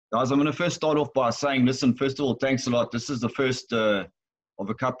Guys, I'm going to first start off by saying, listen, first of all, thanks a lot. This is the first of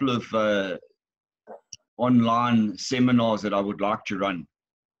a couple of online seminars that I would like to run.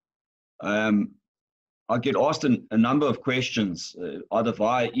 I get asked a number of questions, either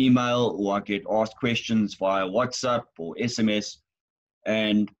via email, or I get asked questions via WhatsApp or SMS.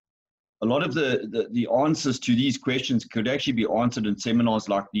 And a lot of the answers to these questions could actually be answered in seminars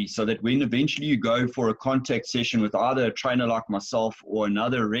like these, so that when eventually you go for a contact session with either a trainer like myself or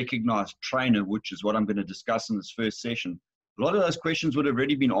another recognized trainer, which is what I'm going to discuss in this first session, a lot of those questions would have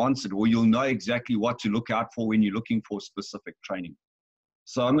already been answered, or you'll know exactly what to look out for when you're looking for specific training.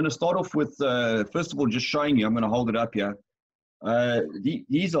 So I'm going to start off with, first of all, just showing you. I'm going to hold it up here.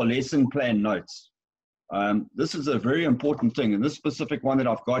 These are lesson plan notes. This is a very important thing, and this specific one that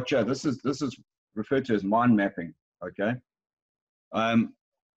I've got here, this is referred to as mind mapping, okay?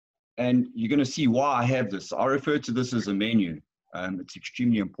 And you're going to see why I have this. I refer to this as a menu. It's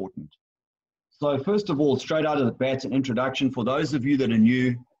extremely important. So first of all, straight out of the bat, an introduction for those of you that are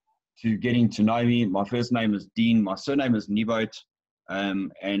new to getting to know me. My first name is Dean. My surname is Nivoet,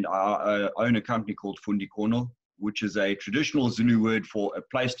 and I own a company called FUNDIKHONO, which is a traditional Zulu word for a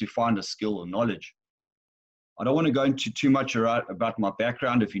place to find a skill or knowledge. I don't want to go into too much about my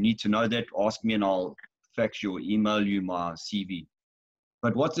background. If you need to know that, ask me and I'll fax you or email you my CV.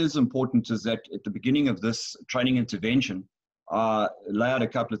 But what is important is that at the beginning of this training intervention, lay out a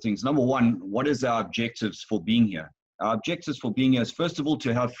couple of things. Number one, what is our objectives for being here? Our objectives for being here is, first of all,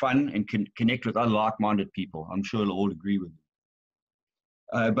 to have fun and connect with other like-minded people. I'm sure you'll all agree with me.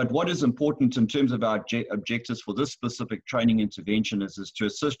 But what is important in terms of our objectives for this specific training intervention is to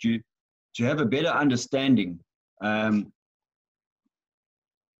assist you to have a better understanding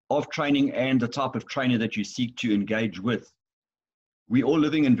of training and the type of trainer that you seek to engage with. We're all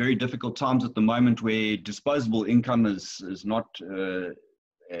living in very difficult times at the moment, where disposable income is not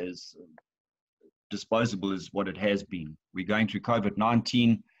as disposable as what it has been. We're going through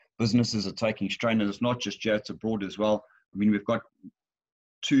COVID-19. Businesses are taking strain, and it's not just here, it's abroad as well. I mean, we've got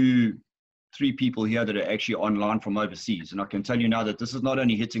 2-3 people here that are actually online from overseas. And I can tell you now that this is not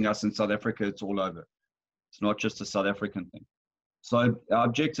only hitting us in South Africa, it's all over. It's not just a South African thing. So our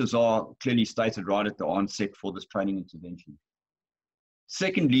objectives are clearly stated right at the onset for this training intervention.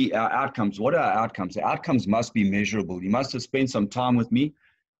 Secondly, our outcomes. What are our outcomes? The outcomes must be measurable. You must have spent some time with me.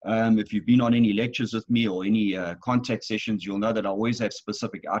 If you've been on any lectures with me or any contact sessions, you'll know that I always have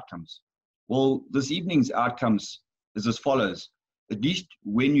specific outcomes. Well, this evening's outcomes is as follows. At least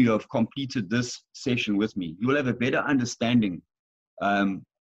when you have completed this session with me, you will have a better understanding of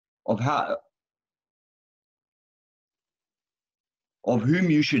whom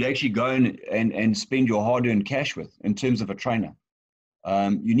you should actually go and spend your hard-earned cash with in terms of a trainer.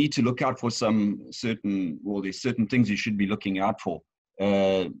 You need to look out for there's certain things you should be looking out for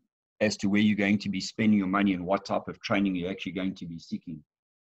as to where you're going to be spending your money and what type of training you're actually going to be seeking.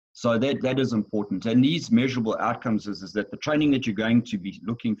 So that is important. And these measurable outcomes is that the training that you're going to be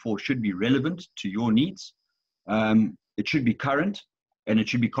looking for should be relevant to your needs. It should be current, and it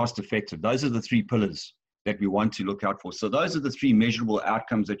should be cost effective. Those are the 3 pillars that we want to look out for. So those are the 3 measurable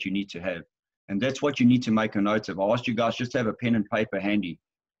outcomes that you need to have. And that's what you need to make a note of. I asked you guys just to have a pen and paper handy.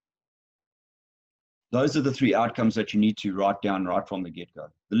 Those are the 3 outcomes that you need to write down right from the get-go.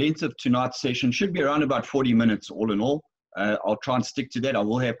 The length of tonight's session should be around about 40 minutes all in all. I'll try and stick to that. I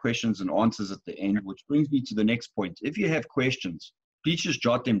will have questions and answers at the end, which brings me to the next point. If you have questions, please just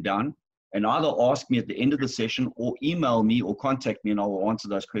jot them down and either ask me at the end of the session or email me or contact me, and I will answer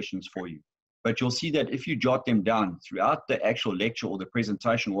those questions for you. But you'll see that if you jot them down throughout the actual lecture or the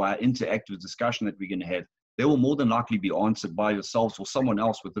presentation or our interactive discussion that we're going to have, they will more than likely be answered by yourselves or someone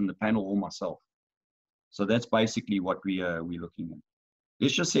else within the panel or myself. So that's basically what we're looking at.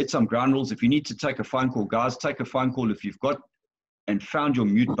 Let's just set some ground rules. If you need to take a phone call, guys, take a phone call. If you've got and found your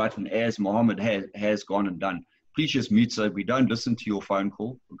mute button, as Mohammed has gone and done, please just mute so we don't listen to your phone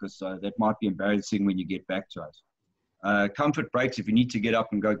call, because that might be embarrassing when you get back to us. Comfort breaks, if you need to get up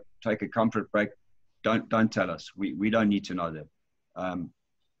and go take a comfort break, don't tell us. We don't need to know that.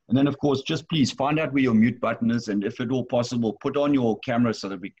 And then, of course, just please find out where your mute button is, and if at all possible, put on your camera so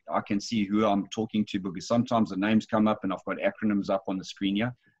that I can see who I'm talking to, because sometimes the names come up and I've got acronyms up on the screen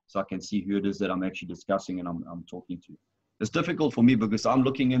here, so I can see who it is that I'm actually discussing and I'm talking to. It's difficult for me because I'm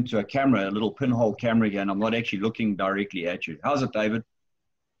looking into a camera, a little pinhole camera here, and I'm not actually looking directly at you. How's it, David?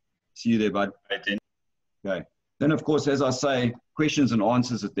 See you there, bud. Okay. Then, of course, as I say, questions and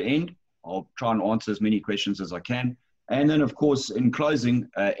answers at the end. I'll try and answer as many questions as I can. And then, of course, in closing,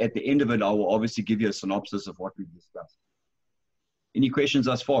 at the end of it, I will obviously give you a synopsis of what we've discussed. Any questions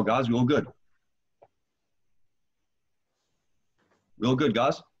thus far, guys? We all good? We all good,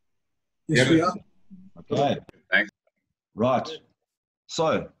 guys? Yes, we are. Okay. Thanks. Right.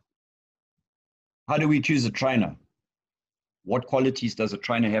 So, how do we choose a trainer? What qualities does a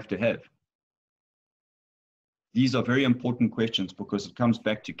trainer have to have? These are very important questions because it comes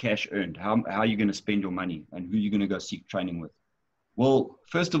back to cash earned. How are you going to spend your money and who you're going to go seek training with? Well,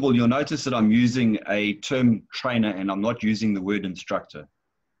 first of all, you'll notice that I'm using a term trainer and I'm not using the word instructor.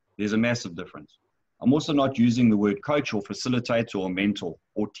 There's a massive difference. I'm also not using the word coach or facilitator or mentor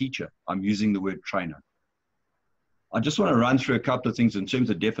or teacher. I'm using the word trainer. I just want to run through a couple of things in terms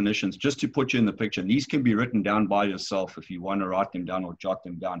of definitions, just to put you in the picture. And these can be written down by yourself if you want to write them down or jot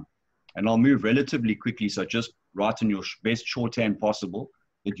them down. And I'll move relatively quickly, so just write in your best shorthand possible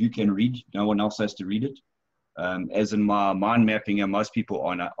that you can read. No one else has to read it. As in my mind mapping, and most people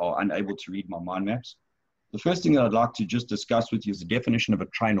are unable to read my mind maps. The first thing that I'd like to just discuss with you is the definition of a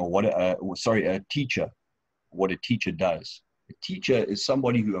trainer, or a teacher, what a teacher does. A teacher is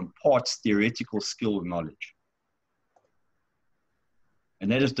somebody who imparts theoretical skill or knowledge. And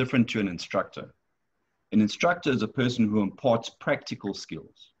that is different to an instructor. An instructor is a person who imparts practical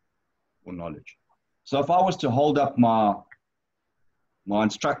skills or knowledge. So if I was to hold up my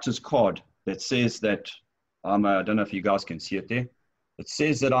instructor's card that says that I don't know if you guys can see it there. It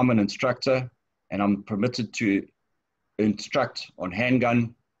says that I'm an instructor and I'm permitted to instruct on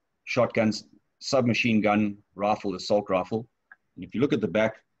handgun, shotguns, submachine gun, rifle, assault rifle. And if you look at the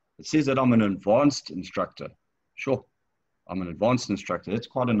back, it says that I'm an advanced instructor. Sure, I'm an advanced instructor. That's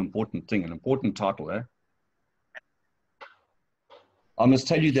quite an important thing, an important title, eh? I must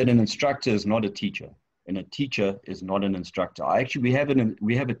tell you that an instructor is not a teacher, and a teacher is not an instructor. We have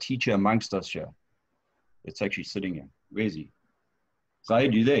a teacher amongst us here. It's actually sitting here. Where is he?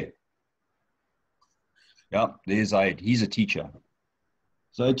 Zaid, you there? Yeah, there's Zaid. He's a teacher.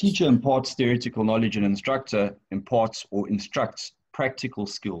 So a teacher imparts theoretical knowledge, and an instructor imparts or instructs practical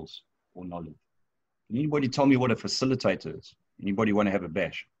skills or knowledge. Can anybody tell me what a facilitator is? Anybody want to have a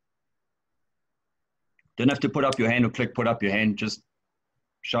bash? Don't have to put up your hand or click put up your hand. Just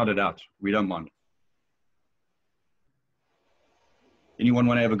shout it out. We don't mind. Anyone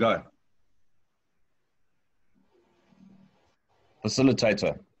want to have a go?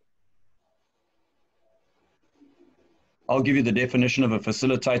 Facilitator. I'll give you the definition of a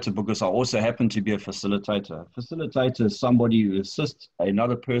facilitator because I also happen to be a facilitator. A facilitator is somebody who assists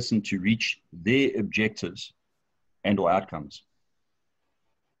another person to reach their objectives and or outcomes.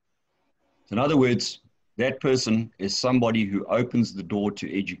 In other words, that person is somebody who opens the door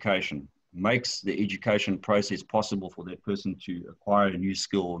to education, makes the education process possible for that person to acquire a new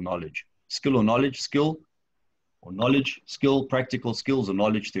skill or knowledge. Skill or knowledge, skill or knowledge, skill, practical skills, or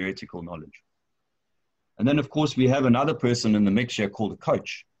knowledge, theoretical knowledge. And then, of course, we have another person in the mix here called a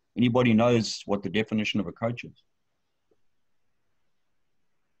coach. Anybody knows what the definition of a coach is?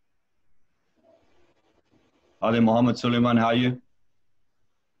 Hi there, Mohammed Suleiman, how are you?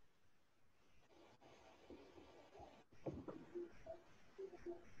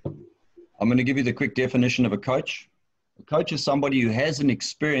 I'm going to give you the quick definition of a coach. A coach is somebody who has an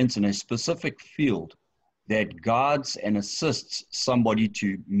experience in a specific field that guides and assists somebody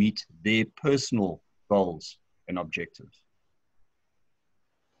to meet their personal goals and objectives.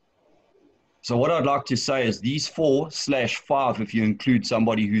 So what I'd like to say is these 4/5, if you include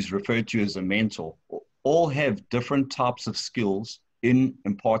somebody who's referred to as a mentor, all have different types of skills in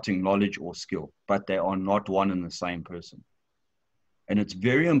imparting knowledge or skill, but they are not one and the same person. And it's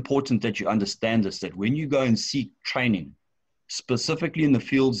very important that you understand this, that when you go and seek training, specifically in the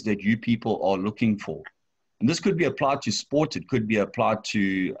fields that you people are looking for, and this could be applied to sport, it could be applied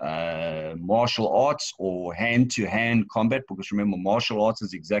to martial arts or hand-to-hand combat, because remember, martial arts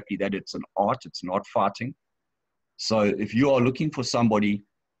is exactly that. It's an art, it's not fighting. So if you are looking for somebody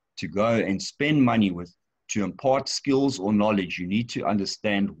to go and spend money with, to impart skills or knowledge, you need to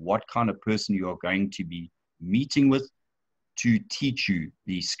understand what kind of person you are going to be meeting with to teach you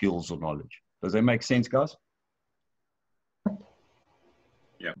these skills or knowledge. Does that make sense, guys?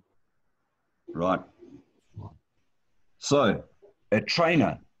 Yeah. Right. So a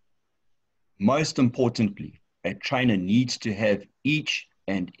trainer, most importantly, a trainer needs to have each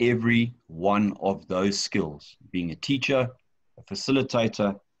and every one of those skills, being a teacher, a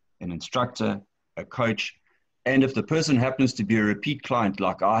facilitator, an instructor, a coach. And if the person happens to be a repeat client,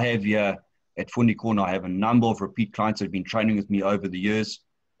 like I have here at FUNDIKHONO, I have a number of repeat clients that have been training with me over the years,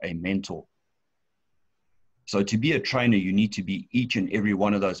 a mentor. So to be a trainer, you need to be each and every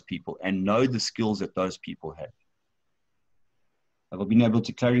one of those people and know the skills that those people have. Have I been able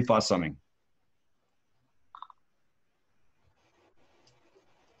to clarify something?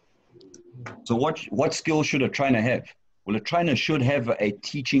 So what skill should a trainer have? Well, a trainer should have a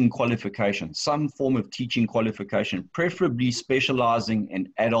teaching qualification, some form of teaching qualification, preferably specializing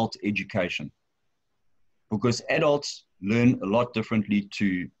in adult education, because adults learn a lot differently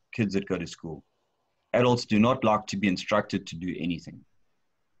to kids that go to school. Adults do not like to be instructed to do anything.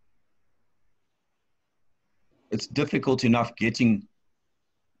 It's difficult enough getting,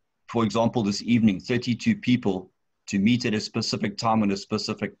 for example, this evening, 32 people to meet at a specific time in a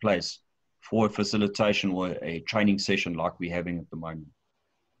specific place for a facilitation or a training session like we're having at the moment.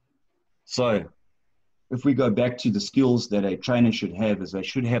 So if we go back to the skills that a trainer should have, is they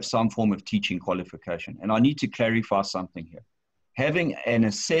should have some form of teaching qualification. And I need to clarify something here. Having an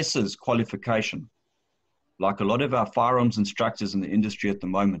assessor's qualification, like a lot of our firearms instructors in the industry at the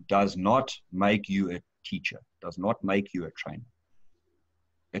moment, does not make you a teacher, does not make you a trainer.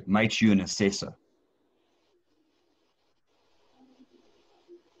 It makes you an assessor.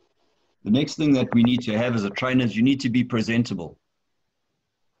 The next thing that we need to have as a trainer is you need to be presentable.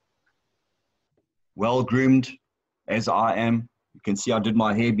 Well-groomed, as I am. You can see I did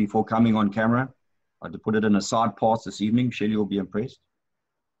my hair before coming on camera. I had to put it in a side pass this evening. Shelley will be impressed.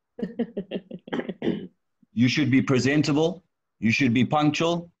 You should be presentable. You should be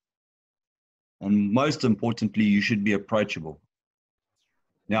punctual. And most importantly, you should be approachable.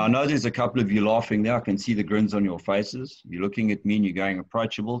 Now, I know there's a couple of you laughing there. I can see the grins on your faces. You're looking at me and you're going,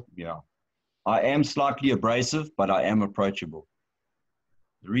 approachable? Yeah. I am slightly abrasive, but I am approachable.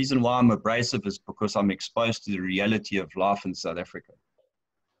 The reason why I'm abrasive is because I'm exposed to the reality of life in South Africa.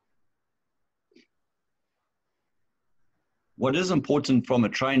 What is important from a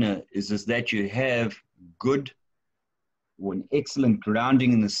trainer is that you have good or an excellent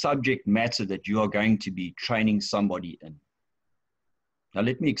grounding in the subject matter that you are going to be training somebody in. Now,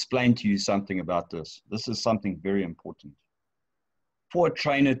 let me explain to you something about this. This is something very important. For a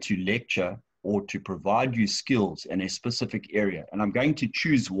trainer to lecture or to provide you skills in a specific area, and I'm going to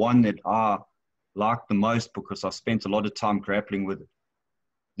choose one that I like the most because I spent a lot of time grappling with it.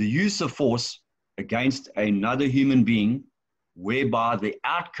 The use of force against another human being, whereby the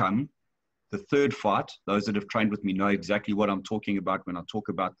outcome, the third fight, those that have trained with me know exactly what I'm talking about when I talk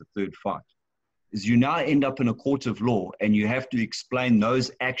about the third fight, is you now end up in a court of law and you have to explain those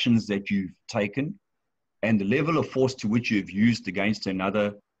actions that you've taken and the level of force to which you've used against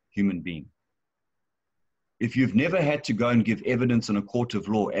another human being. If you've never had to go and give evidence in a court of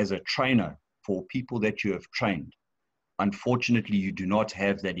law as a trainer for people that you have trained, unfortunately, you do not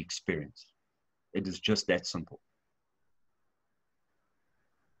have that experience. It is just that simple.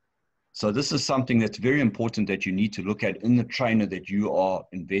 So this is something that's very important that you need to look at in the trainer that you are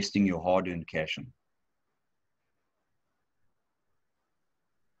investing your hard-earned cash in.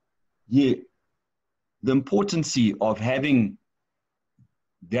 Yeah, the importance of having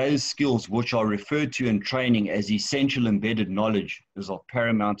those skills which are referred to in training as essential embedded knowledge is of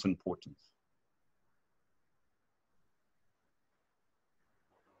paramount importance.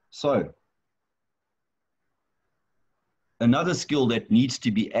 So, another skill that needs to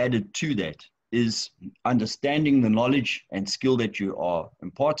be added to that is understanding the knowledge and skill that you are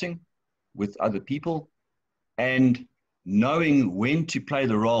imparting with other people and knowing when to play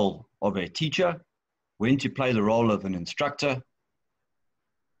the role of a teacher, when to play the role of an instructor,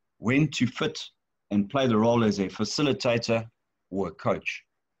 when to fit and play the role as a facilitator or a coach.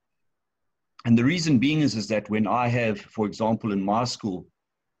 And the reason being is that when I have, for example, in my school,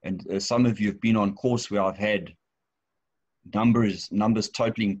 and some of you have been on course where I've had numbers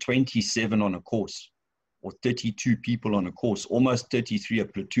totaling 27 on a course, or 32 people on a course, almost 33, a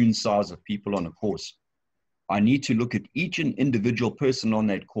platoon size of people on a course. I need to look at each individual person on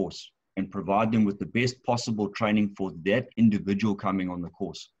that course and provide them with the best possible training for that individual coming on the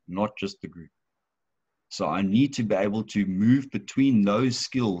course, not just the group. So I need to be able to move between those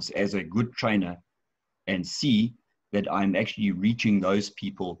skills as a good trainer and see that I'm actually reaching those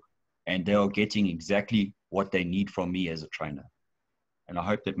people and they are getting exactly what they need from me as a trainer. And I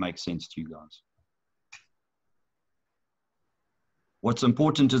hope that makes sense to you guys. What's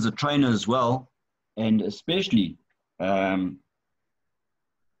important as a trainer as well, and especially as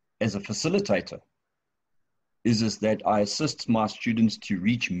a facilitator, is that I assist my students to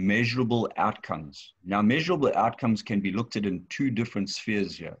reach measurable outcomes. Now, measurable outcomes can be looked at in two different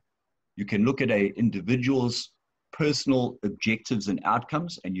spheres here. You can look at an individual's personal objectives and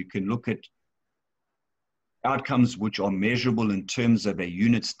outcomes, and you can look at outcomes which are measurable in terms of a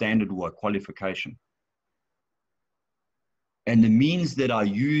unit standard or a qualification. And the means that I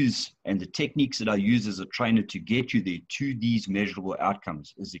use and the techniques that I use as a trainer to get you there to these measurable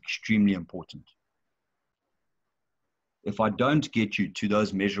outcomes is extremely important. If I don't get you to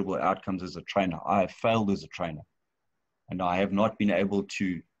those measurable outcomes as a trainer, I have failed as a trainer. and I have not been able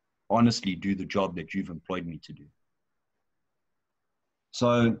to honestly do the job that you've employed me to do.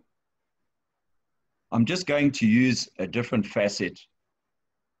 So I'm just going to use a different facet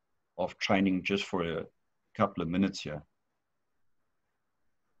of training just for a couple of minutes here.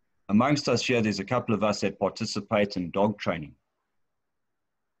 Amongst us here, there's a couple of us that participate in dog training.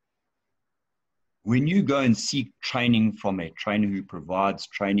 When you go and seek training from a trainer who provides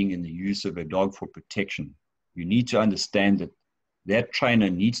training in the use of a dog for protection, you need to understand that that trainer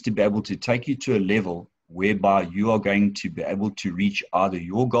needs to be able to take you to a level whereby you are going to be able to reach either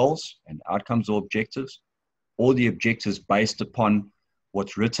your goals and outcomes or objectives, or the objectives based upon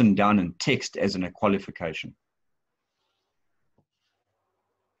what's written down in text as in a qualification.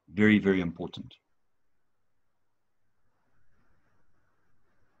 Very, very important.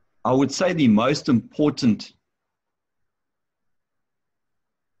 I would say the most important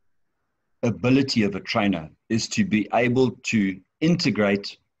ability of a trainer is to be able to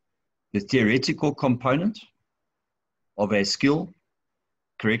integrate the theoretical component of a skill,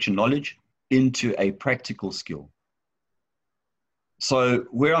 correction knowledge, into a practical skill. So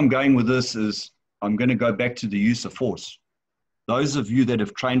where I'm going with this is I'm going to go back to the use of force. Those of you that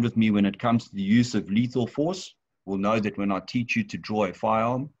have trained with me when it comes to the use of lethal force will know that when I teach you to draw a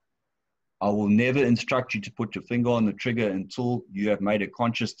firearm, I will never instruct you to put your finger on the trigger until you have made a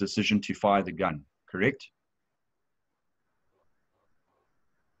conscious decision to fire the gun, correct?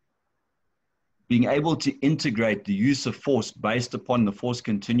 Being able to integrate the use of force based upon the force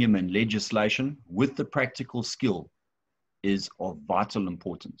continuum and legislation with the practical skill is of vital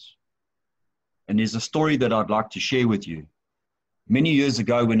importance. And there's a story that I'd like to share with you. Many years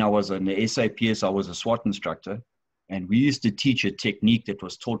ago when I was in the SAPS, I was a SWAT instructor, and we used to teach a technique that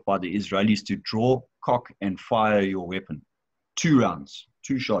was taught by the Israelis to draw, cock, and fire your weapon. 2 rounds,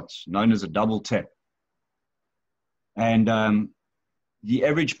 2 shots, known as a double tap. And the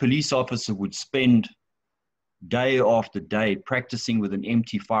average police officer would spend day after day practicing with an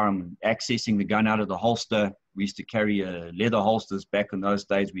empty firearm, accessing the gun out of the holster. We used to carry leather holsters back in those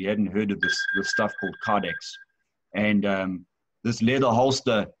days. We hadn't heard of this stuff called Cardex. And this leather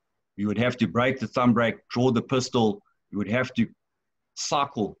holster, you would have to break the thumb brake, draw the pistol. You would have to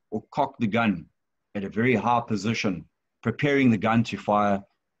cycle or cock the gun at a very high position, preparing the gun to fire,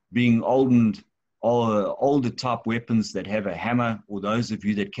 being older type weapons that have a hammer, or those of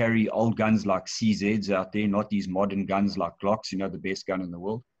you that carry old guns like CZs out there, not these modern guns like Glocks, you know, the best gun in the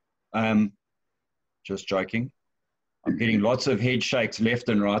world. Just joking. I'm getting lots of head shakes left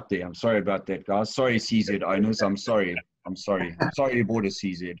and right there. I'm sorry about that, guys. Sorry, CZ owners. I'm sorry. I'm sorry you bought a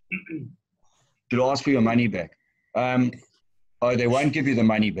CZ. Should ask for your money back. Oh, they won't give you the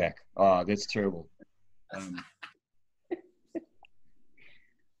money back. Oh, that's terrible.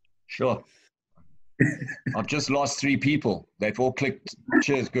 Sure. I've just lost 3 people. They've all clicked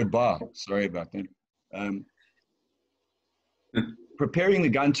cheers, goodbye. Sorry about that. Preparing the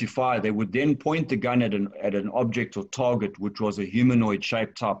gun to fire, they would then point the gun at an object or target, which was a humanoid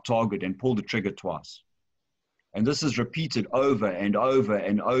shaped type target, and pull the trigger twice. And this is repeated over and over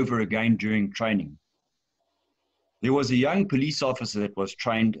and over again during training. There was a young police officer that was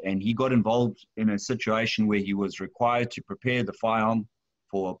trained, and he got involved in a situation where he was required to prepare the firearm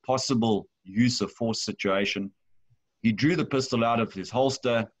for a possible use of force situation. He drew the pistol out of his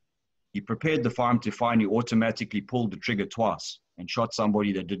holster. He prepared the firearm to fire, and he automatically pulled the trigger twice and shot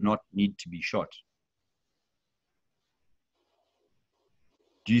somebody that did not need to be shot.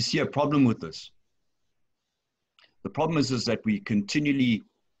 Do you see a problem with this? The problem is that we continually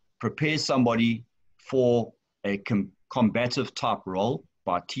prepare somebody for a combative type role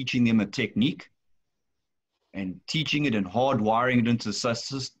by teaching them a technique and teaching it and hardwiring it into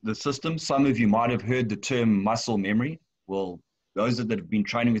the system. Some of you might have heard the term muscle memory. Well, those that have been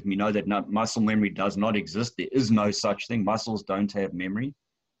training with me know that muscle memory does not exist. There is no such thing. Muscles don't have memory.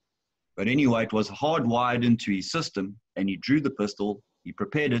 But anyway, it was hardwired into his system, and he drew the pistol, he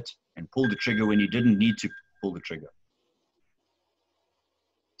prepared it, and pulled the trigger when he didn't need to pull the trigger.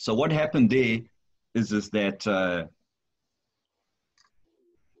 So what happened there is that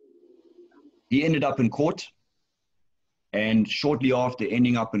he ended up in court. And shortly after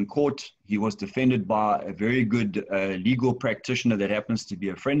ending up in court, he was defended by a very good legal practitioner that happens to be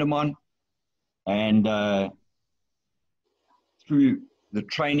a friend of mine. And through the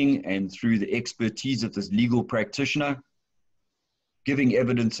training and through the expertise of this legal practitioner, giving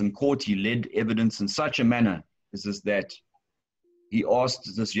evidence in court, he led evidence in such a manner is that he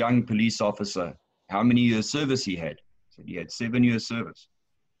asked this young police officer how many years service he had. He said he had 7 years service.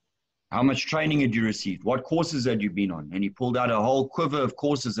 How much training had you received? What courses had you been on? And he pulled out a whole quiver of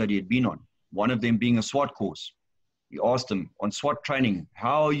courses that he had been on, one of them being a SWAT course. He asked him, on SWAT training,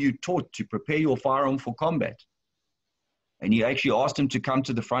 how are you taught to prepare your firearm for combat? And he actually asked him to come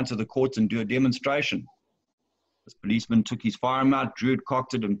to the front of the court and do a demonstration. This policeman took his firearm out, drew it,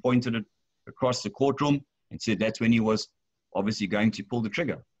 cocked it, and pointed it across the courtroom and said that's when he was obviously going to pull the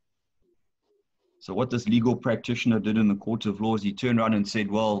trigger. So what this legal practitioner did in the court of law is he turned around and said,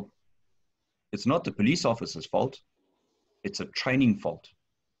 well, it's not the police officer's fault. It's a training fault.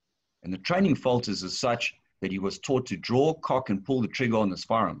 And the training fault is as such that he was taught to draw, cock, and pull the trigger on this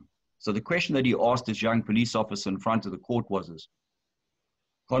firearm. So the question that he asked this young police officer in front of the court was,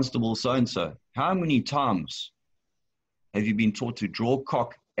 Constable so-and-so, how many times have you been taught to draw,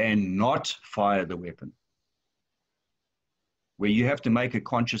 cock, and not fire the weapon? Where you have to make a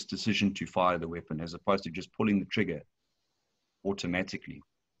conscious decision to fire the weapon as opposed to just pulling the trigger automatically.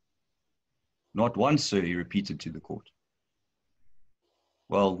 Not once, sir, he repeated to the court.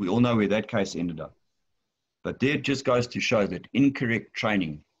 Well, we all know where that case ended up. But there it just goes to show that incorrect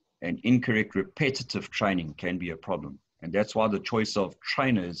training and incorrect repetitive training can be a problem. And that's why the choice of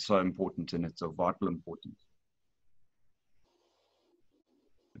trainer is so important, and it's of vital importance.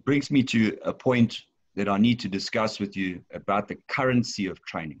 It brings me to a point that I need to discuss with you about the currency of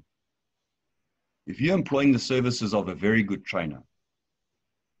training. If you're employing the services of a very good trainer,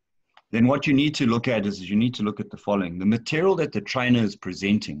 then what you need to look at is you need to look at the following. The material that the trainer is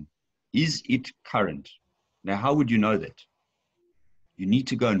presenting, is it current? Now, how would you know that? You need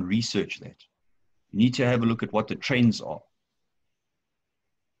to go and research that. You need to have a look at what the trends are.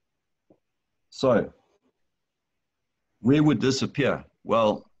 So, where would this appear?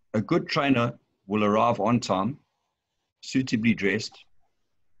 Well, a good trainer will arrive on time, suitably dressed,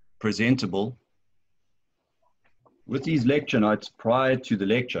 presentable, with his lecture notes prior to the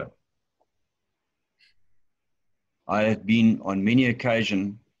lecture. I have been on many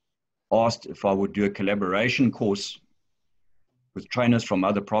occasions asked if I would do a collaboration course with trainers from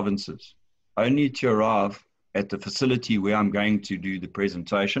other provinces, only to arrive at the facility where I'm going to do the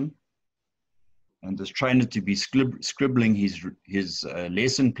presentation, and this trainer to be scribbling his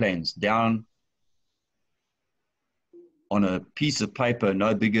lesson plans down on a piece of paper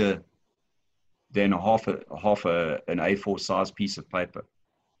no bigger than half an A4 size piece of paper.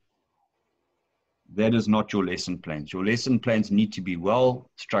 That is not your lesson plans. Your lesson plans need to be well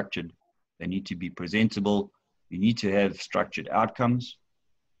structured. They need to be presentable. You need to have structured outcomes,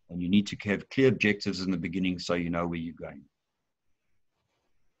 and you need to have clear objectives in the beginning so you know where you're going.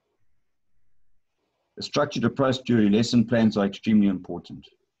 A structured approach to your lesson plans are extremely important.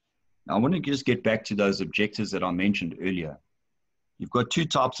 Now, I want to just get back to those objectives that I mentioned earlier. You've got two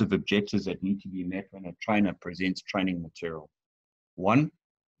types of objectives that need to be met when a trainer presents training material. One,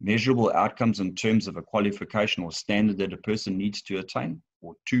 measurable outcomes in terms of a qualification or standard that a person needs to attain.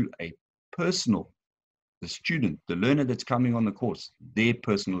 Or two, a personal, the student, the learner that's coming on the course, their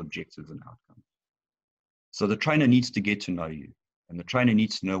personal objectives and outcomes. So the trainer needs to get to know you, and the trainer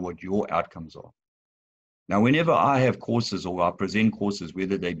needs to know what your outcomes are. Now, whenever I have courses or I present courses,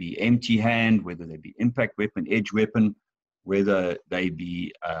 whether they be empty hand, whether they be impact weapon, edge weapon, whether they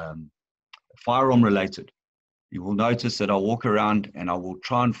be firearm related, you will notice that I walk around and I will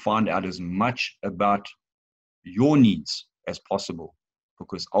try and find out as much about your needs as possible,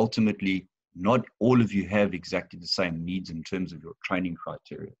 because ultimately not all of you have exactly the same needs in terms of your training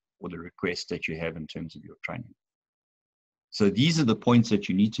criteria or the requests that you have in terms of your training. So these are the points that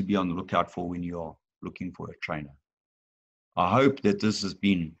you need to be on the lookout for when you are looking for a trainer. I hope that this has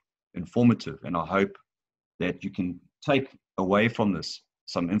been informative, and I hope that you can take away from this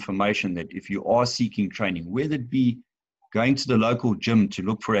some information that if you are seeking training, whether it be going to the local gym to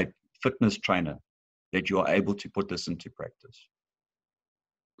look for a fitness trainer, that you are able to put this into practice.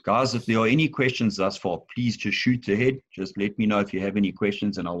 Guys, if there are any questions thus far, please just shoot ahead. Just let me know if you have any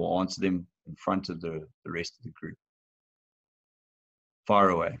questions and I will answer them in front of the rest of the group. Fire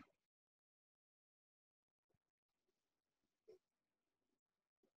away.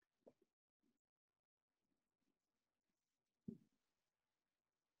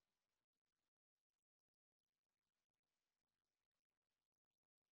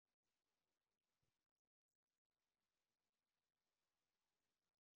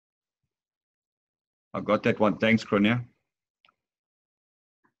 I got that one. Thanks, Cronia.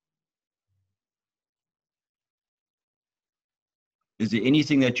 Is there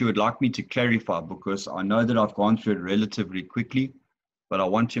anything that you would like me to clarify? Because I know that I've gone through it relatively quickly, but I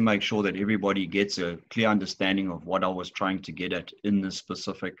want to make sure that everybody gets a clear understanding of what I was trying to get at in this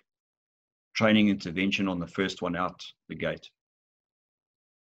specific training intervention on the first one out the gate.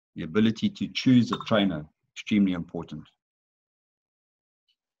 The ability to choose a trainer, extremely important.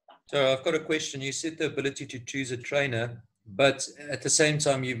 So I've got a question. You said the ability to choose a trainer, but at the same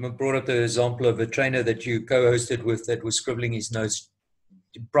time, you brought up the example of a trainer that you co-hosted with that was scribbling his notes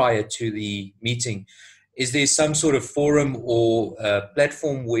prior to the meeting. Is there some sort of forum or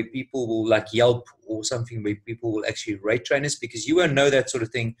platform where people will, like Yelp or something, where people will actually rate trainers? Because you won't know that sort of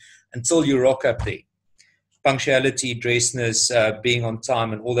thing until you rock up there. Punctuality, dressness, being on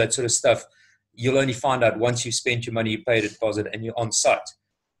time, and all that sort of stuff, you'll only find out once you've spent your money, you paid a deposit, and you're on site.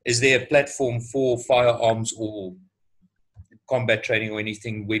 Is there a platform for firearms or combat training or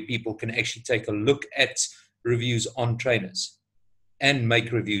anything where people can actually take a look at reviews on trainers and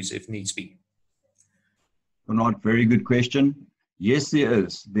make reviews if needs be? Bernard, very good question. Yes, there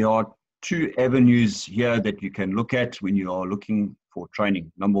is. There are two avenues here that you can look at when you are looking for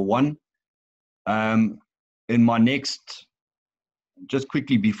training. Number one, in my next, just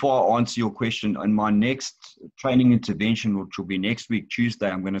quickly before I answer your question, in my next training intervention, which will be next week, Tuesday,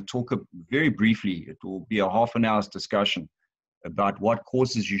 I'm going to talk very briefly, it will be a half an hour's discussion about what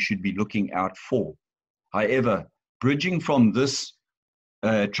courses you should be looking out for. However, bridging from this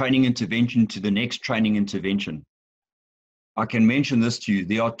training intervention to the next training intervention, I can mention this to you.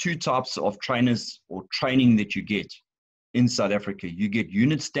 There are two types of trainers or training that you get in South Africa. You get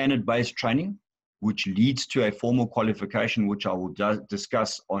unit standard based training, which leads to a formal qualification, which I will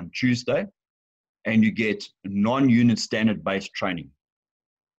discuss on Tuesday, and you get non-unit standard based training,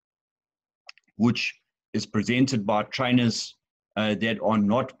 which is presented by trainers that are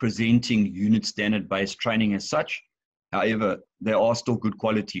not presenting unit standard based training as such. However, they are still good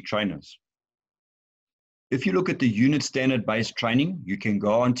quality trainers. If you look at the unit standard based training, you can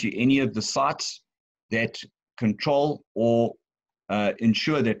go onto any of the sites that control or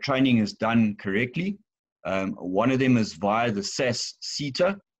ensure that training is done correctly. One of them is via the SAS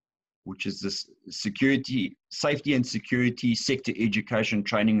CETA, which is the Safety and Security Sector Education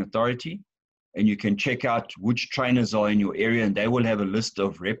Training Authority. And you can check out which trainers are in your area, and they will have a list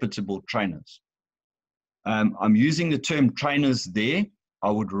of reputable trainers. I'm using the term trainers there.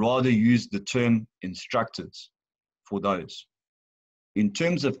 I would rather use the term instructors for those. In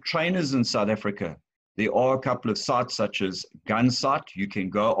terms of trainers in South Africa, there are a couple of sites such as Gunsite. You can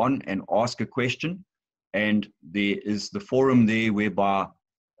go on and ask a question, and there is the forum there whereby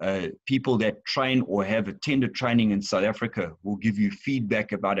people that train or have attended training in South Africa will give you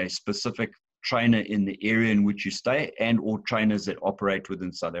feedback about a specific trainer in the area in which you stay and or trainers that operate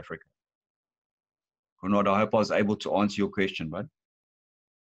within South Africa. Ronald, I hope I was able to answer your question, bud.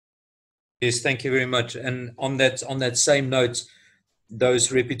 Yes, thank you very much. And on that same note,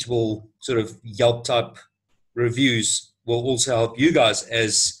 those reputable sort of Yelp type reviews will also help you guys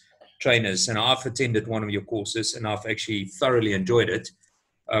as trainers. And I've attended one of your courses and I've actually thoroughly enjoyed it.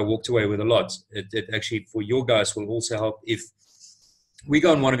 I walked away with a lot. It actually, for your guys, will also help if we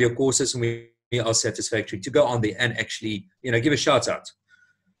go on one of your courses and we are satisfactory, to go on there and actually, give a shout out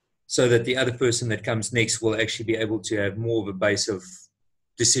so that the other person that comes next will actually be able to have more of a base of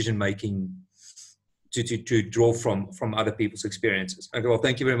decision making to draw from other people's experiences. Okay, well,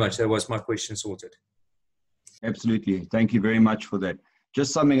 thank you very much. That was my question sorted. Absolutely. Thank you very much for that.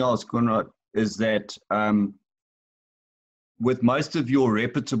 Just something else, Conrad, is that with most of your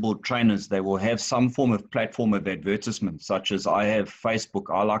reputable trainers, they will have some form of platform of advertisement, such as I have Facebook.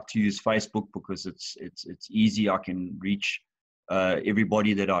 I like to use Facebook because it's easy. I can reach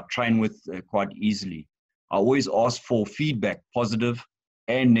everybody that I train with quite easily. I always ask for feedback, positive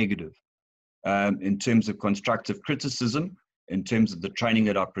and negative, in terms of constructive criticism, in terms of the training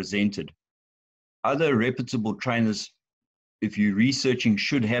that I presented. Other reputable trainers, if you're researching,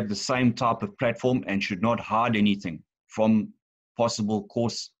 should have the same type of platform and should not hide anything from possible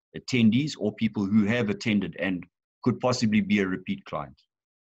course attendees or people who have attended and could possibly be a repeat client.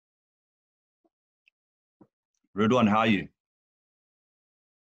 Ridwan, how are you?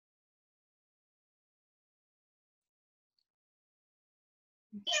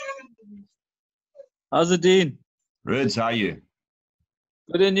 How's it, Dean? Rids, how are you?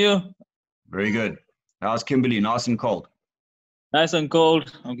 Good, and you? Very good. How's Kimberley? Nice and cold? Nice and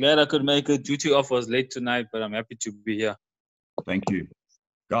cold. I'm glad I could make it. Duty off was late tonight, but I'm happy to be here. Thank you.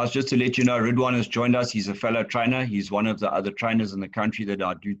 Guys, just to let you know, Ridwan has joined us. He's a fellow trainer. He's one of the other trainers in the country that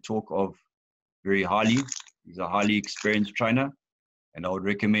I do talk of very highly. He's a highly experienced trainer, and I would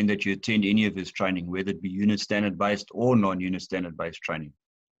recommend that you attend any of his training, whether it be unit standard based or non-unit standard based training.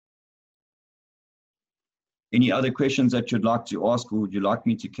 Any other questions that you'd like to ask, or would you like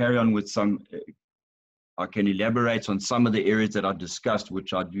me to carry on with some? I can elaborate on some of the areas that I discussed,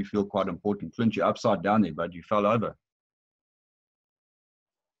 which I do feel quite important. Clint, you're upside down there, but you fell over.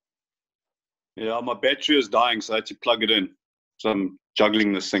 Yeah, my battery is dying, so I had to plug it in. So I'm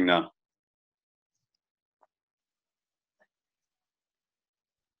juggling this thing now.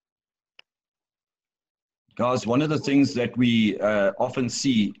 Guys, one of the things that we often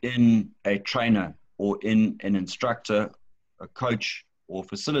see in a trainer or in an instructor, a coach or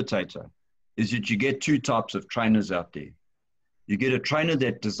facilitator is that you get two types of trainers out there. You get a trainer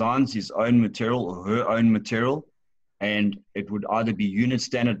that designs his own material or her own material, and it would either be unit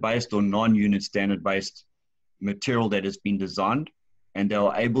standard based or non-unit standard based material that has been designed, and they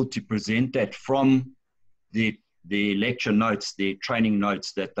are able to present that from the lecture notes, the training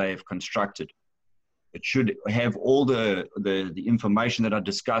notes that they have constructed. It should have all the information that I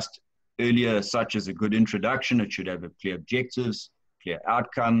discussed earlier, such as a good introduction. It should have clear objectives, clear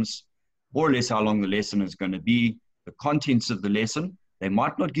outcomes, more or less how long the lesson is going to be, the contents of the lesson. They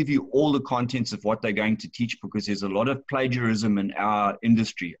might not give you all the contents of what they're going to teach because there's a lot of plagiarism in our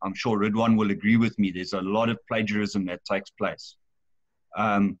industry. I'm sure Ridwan will agree with me. There's a lot of plagiarism that takes place.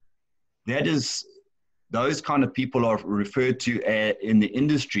 Those kind of people are referred to in the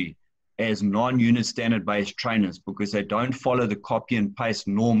industry as non-unit standard based trainers because they don't follow the copy and paste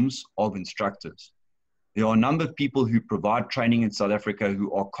norms of instructors. There are a number of people who provide training in South Africa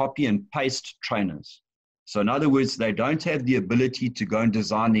who are copy and paste trainers. So in other words, they don't have the ability to go and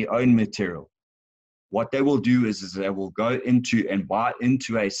design their own material. What they will do is they will go into and buy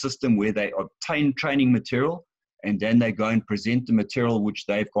into a system where they obtain training material, and then they go and present the material which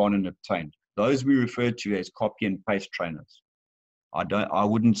they've gone and obtained. Those we refer to as copy and paste trainers. I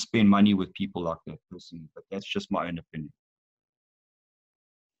wouldn't spend money with people like that personally, but that's just my own opinion.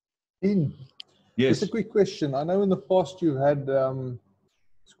 Yes. Just a quick question. I know in the past you had,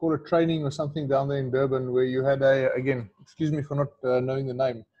 it's called a training or something down there in Durban where you had again, excuse me for not knowing the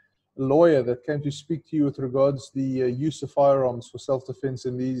name, a lawyer that came to speak to you with regards the use of firearms for self-defense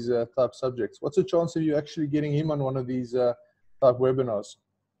in these type subjects. What's the chance of you actually getting him on one of these type webinars?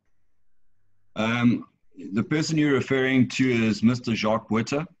 The person you're referring to is Mr. Jacques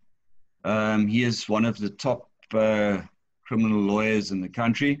Witter. He is one of the top criminal lawyers in the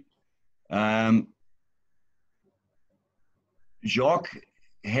country. Jacques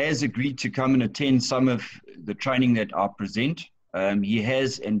has agreed to come and attend some of the training that I present. He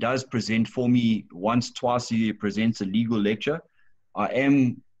has and does present for me once, twice a year. He presents a legal lecture. I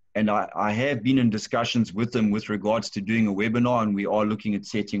have been in discussions with him with regards to doing a webinar, and we are looking at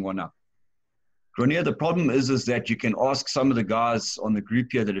setting one up. Gronier, the problem is that you can ask some of the guys on the group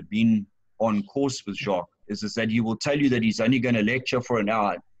here that have been on course with Jacques, is that he will tell you that he's only going to lecture for an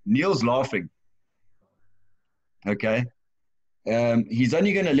hour. Neil's laughing. Okay. He's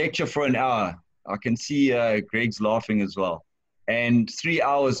only going to lecture for an hour. I can see Greg's laughing as well. And 3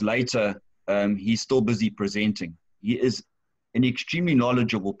 hours later, he's still busy presenting. He is an extremely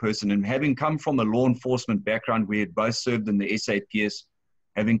knowledgeable person, and having come from a law enforcement background, we had both served in the SAPS,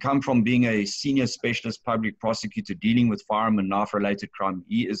 having come from being a senior specialist public prosecutor dealing with firearm and knife-related crime,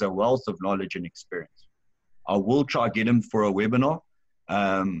 he is a wealth of knowledge and experience. I will try to get him for a webinar.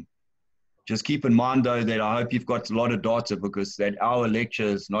 Just keep in mind, though, that I hope you've got a lot of data because that hour lecture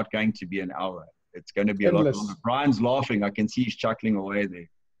is not going to be an hour. It's going to be a lot longer. Brian's laughing. I can see he's chuckling away there.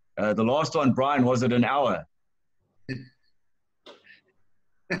 The last one, Brian, was it an hour? It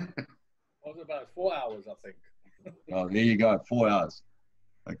was about 4 hours, I think. Oh, there you go, 4 hours.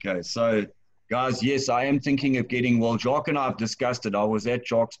 Okay, so guys, yes, I am thinking of getting, well, Jacques and I have discussed it. I was at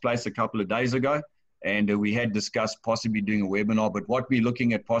Jacques' place a couple of days ago, and we had discussed possibly doing a webinar, but what we're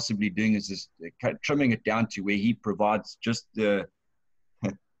looking at possibly doing is trimming it down to where he provides just the,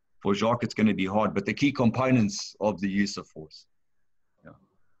 for Jacques, it's going to be hard, but the key components of the use of force. Yeah.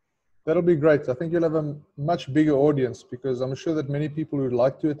 That'll be great. I think you'll have a much bigger audience because I'm sure that many people who'd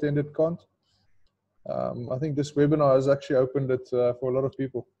like to attend it can't. I think this webinar has actually opened it for a lot of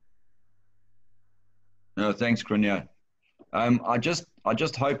people. No, thanks, Gronier. I just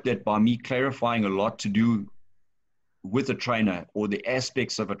hope that by me clarifying a lot to do with a trainer or the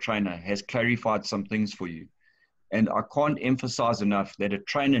aspects of a trainer has clarified some things for you. And I can't emphasize enough that a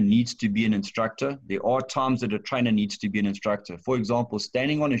trainer needs to be an instructor. There are times that a trainer needs to be an instructor. For example,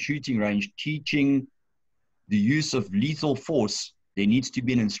 standing on a shooting range, teaching the use of lethal force, there needs to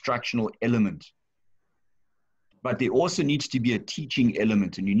be an instructional element. But there also needs to be a teaching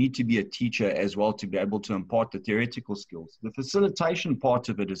element, and you need to be a teacher as well to be able to impart the theoretical skills. The facilitation part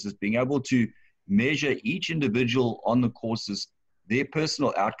of it is being able to measure each individual on the courses, their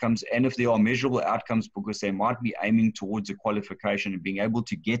personal outcomes, and if there are measurable outcomes, because they might be aiming towards a qualification and being able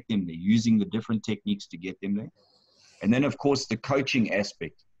to get them there, using the different techniques to get them there. And then, of course, the coaching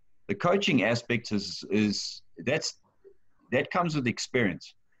aspect. The coaching aspect that comes with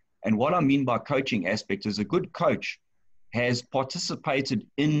experience. And what I mean by coaching aspect is a good coach has participated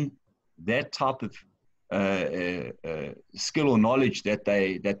in that type of skill or knowledge that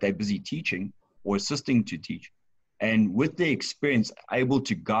they're busy teaching or assisting to teach, and with their experience able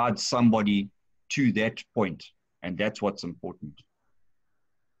to guide somebody to that point, and that's what's important.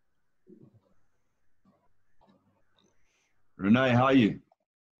 Renee, how are you?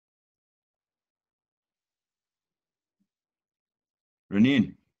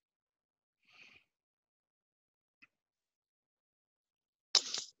 Renine?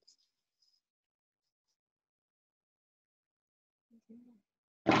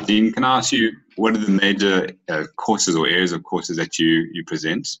 Dean, can I ask you, what are the major courses or areas of courses that you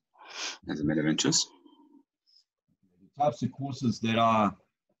present as a matter of interest? The types of courses that I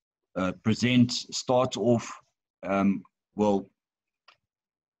present start off, well,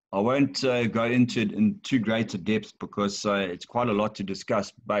 I won't go into it in too great a depth because it's quite a lot to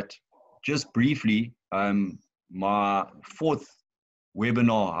discuss, but just briefly, my fourth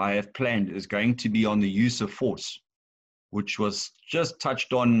webinar I have planned is going to be on the use of force, which was just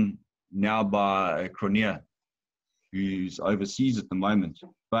touched on now by Cronje, who's overseas at the moment.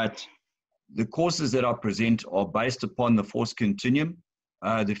 But the courses that I present are based upon the force continuum.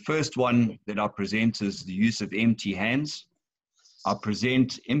 The first one that I present is the use of empty hands. I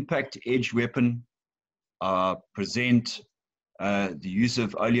present impact edge weapon. I present the use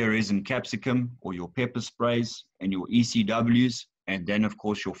of oleoresin capsicum or your pepper sprays and your ECWs, and then of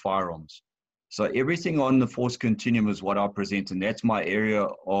course your firearms. So everything on the force continuum is what I present, and that's my area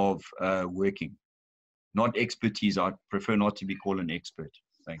of working. Not expertise. I prefer not to be called an expert.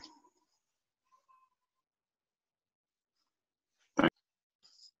 Thanks.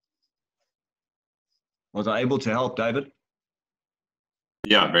 Was I able to help, David?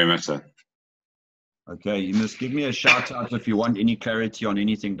 Yeah, very much so. Okay, you must give me a shout out if you want any clarity on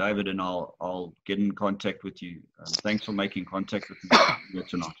anything, David, and I'll get in contact with you. Thanks for making contact with me here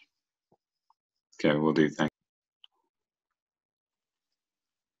tonight. Okay, will do. Thanks.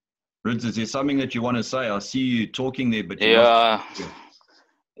 Rids, is there something that you want to say? I see you talking there, but Yeah.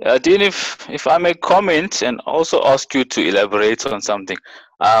 Dean, if I may comment and also ask you to elaborate on something.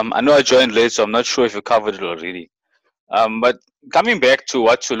 I know I joined late, so I'm not sure if you covered it already. But coming back to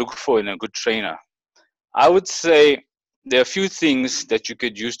what to look for in a good trainer, I would say there are a few things that you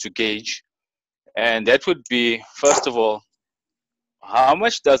could use to gauge. And that would be, first of all, how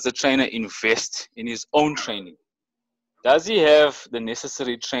much does the trainer invest in his own training? Does he have the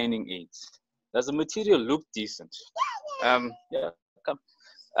necessary training aids? Does the material look decent?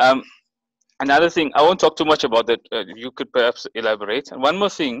 Another thing, I won't talk too much about that. You could perhaps elaborate. And one more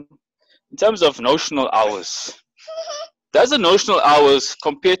thing, in terms of notional hours, does the notional hours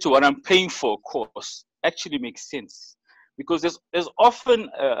compared to what I'm paying for a course actually make sense? Because there's often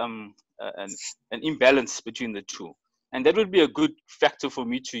an imbalance between the two. And that would be a good factor for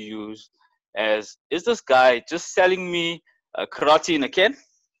me to use as, is this guy just selling me karate in a can?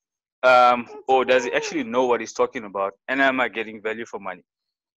 Or does he actually know what he's talking about? And am I getting value for money?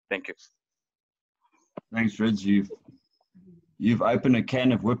 Thank you. Thanks, Rids. You've opened a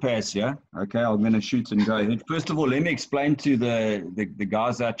can of whip-ass, yeah? Okay, I'm going to shoot and go ahead. First of all, let me explain to the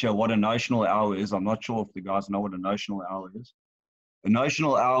guys out here what a notional hour is. I'm not sure if the guys know what a notional hour is. A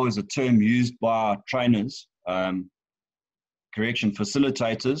notional hour is a term used by trainers,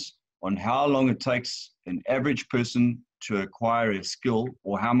 facilitators, on how long it takes an average person to acquire a skill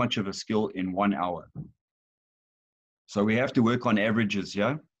or how much of a skill in 1 hour. So we have to work on averages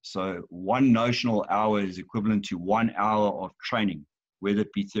here. So 1 notional hour is equivalent to 1 hour of training, whether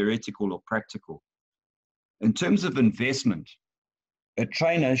it be theoretical or practical. In terms of investment, a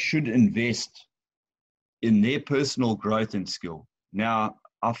trainer should invest in their personal growth and skill. Now,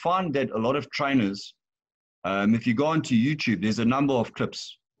 I find that a lot of trainers, if you go onto YouTube, there's a number of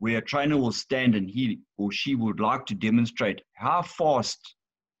clips where a trainer will stand and he or she would like to demonstrate how fast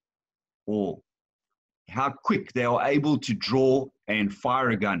or how quick they are able to draw and fire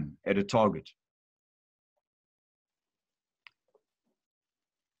a gun at a target.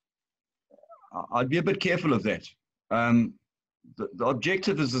 I'd be a bit careful of that. The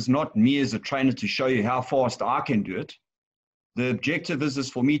objective is not me as a trainer to show you how fast I can do it. The objective is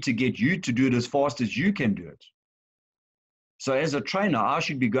for me to get you to do it as fast as you can do it. So as a trainer, I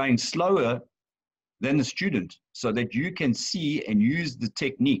should be going slower than the student so that you can see and use the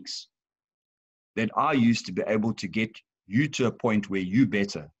techniques that I use to be able to get you to a point where you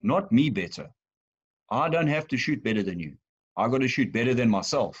better, not me better. I don't have to shoot better than you. I got to shoot better than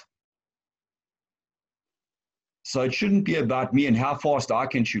myself. So it shouldn't be about me and how fast I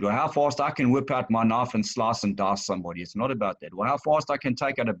can shoot or how fast I can whip out my knife and slice and dice somebody. It's not about that. Or how fast I can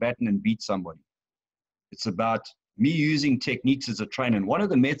take out a baton and beat somebody. It's about me using techniques as a trainer. And one of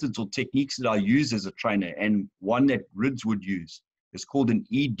the methods or techniques that I use as a trainer, and one that RIDS would use, is called an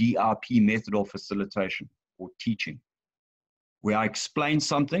EDRP method of facilitation or teaching, where I explain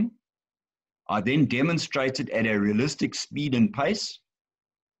something, I then demonstrate it at a realistic speed and pace,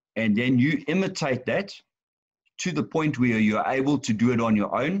 and then you imitate that to the point where you're able to do it on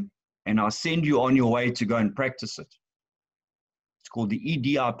your own, and I send you on your way to go and practice it. It's called the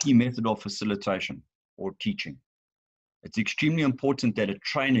EDRP method of facilitation or teaching. It's extremely important that a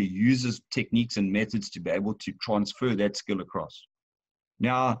trainer uses techniques and methods to be able to transfer that skill across.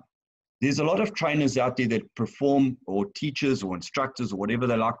 Now, there's a lot of trainers out there that perform, or teachers or instructors or whatever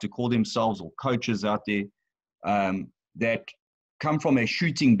they like to call themselves, or coaches out there that come from a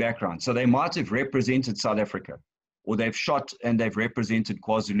shooting background. So they might have represented South Africa, or they've shot and they've represented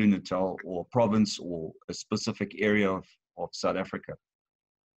KwaZulu-Natal or province or a specific area of South Africa.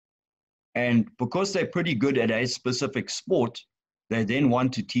 And because they're pretty good at a specific sport, they then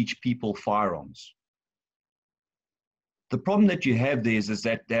want to teach people firearms. The problem that you have there is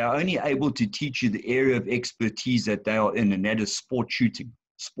that they are only able to teach you the area of expertise that they are in, and that is sport shooting.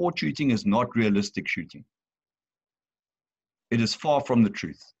 Sport shooting is not realistic shooting. It is far from the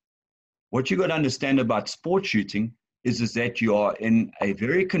truth. What you got to understand about sport shooting is that you are in a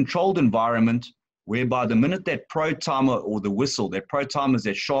very controlled environment, whereby the minute that pro timer or the whistle, that pro timer is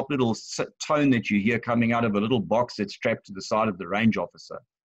that sharp little tone that you hear coming out of a little box that's strapped to the side of the range officer.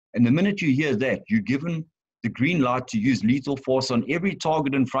 And the minute you hear that, you're given the green light to use lethal force on every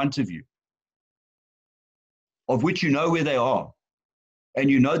target in front of you, of which you know where they are,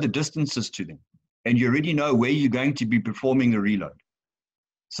 and you know the distances to them, and you already know where you're going to be performing the reload.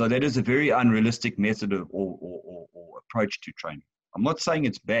 So that is a very unrealistic method of, or approach to training. I'm not saying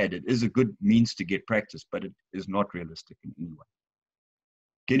it's bad. It is a good means to get practice, but it is not realistic in any way.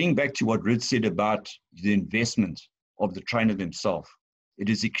 Getting back to what Rid said about the investment of the trainer themselves, it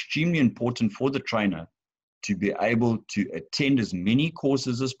is extremely important for the trainer to be able to attend as many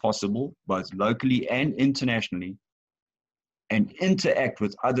courses as possible, both locally and internationally, and interact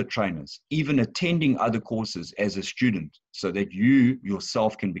with other trainers, even attending other courses as a student, so that you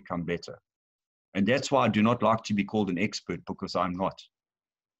yourself can become better. And that's why I do not like to be called an expert, because I'm not.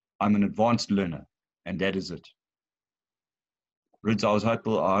 I'm an advanced learner, and that is it. Rids, I hope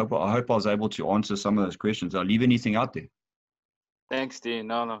I was able to answer some of those questions. I'll leave anything out there. Thanks, Dean.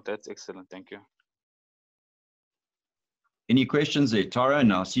 No, that's excellent. Thank you. Any questions there?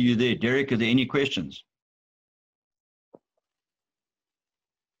 Tyrone, I'll see you there. Derek, are there any questions?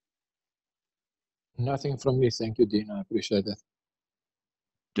 Nothing from me. Thank you, Dean. I appreciate that.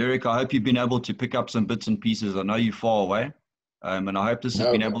 Derek, I hope you've been able to pick up some bits and pieces. I know you're far away, and I hope this has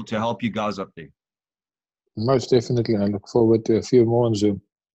been able to help you guys up there. Most definitely. I look forward to a few more on Zoom.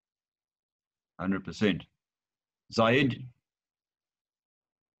 100%. Zahid?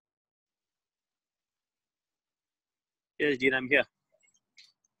 Yes, Dean, I'm here.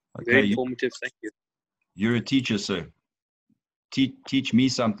 Okay, Very informative. Thank you. You're a teacher, sir. Teach me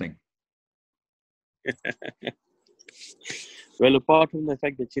something. Well, apart from the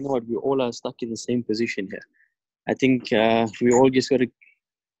fact that, you know what, we all are stuck in the same position here. I think we all just got to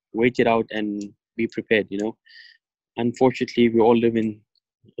wait it out and be prepared, you know. Unfortunately, we all live in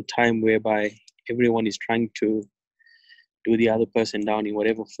a time whereby everyone is trying to do the other person down in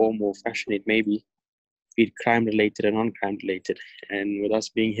whatever form or fashion it may be it crime related or non-crime related. And with us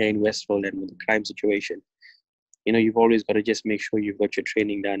being here in Westfield and with the crime situation, you know, you've always got to just make sure you've got your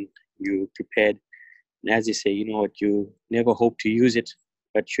training done, you're prepared. And as they say, you know what, you never hope to use it,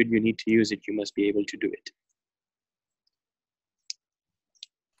 but should you need to use it, you must be able to do it.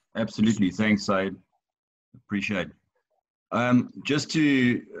 Absolutely. Thanks, Said. Appreciate it. Just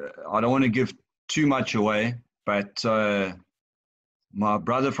to, I don't want to give too much away, but my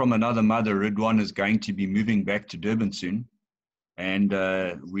brother from another mother, Ridwan, is going to be moving back to Durban soon. And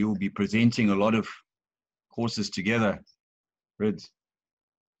we will be presenting a lot of courses together, Rids.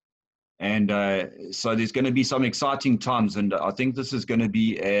 And so there's going to be some exciting times. And I think this is going to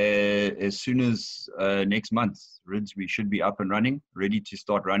be as soon as next month, Rids, we should be up and running, ready to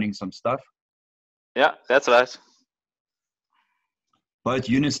start running some stuff. Yeah, that's right. Both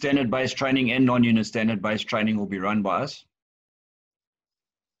unit standard-based training and non-unit standard-based training will be run by us.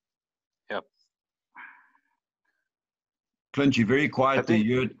 Yep. Clint, you're very quiet there.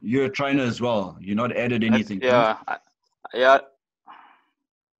 You're a trainer as well. You're not added anything. Yeah.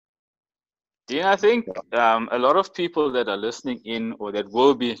 Dean, I think a lot of people that are listening in or that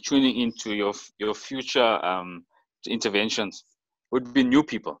will be tuning into your future interventions would be new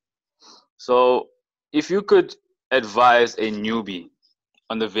people. So if you could advise a newbie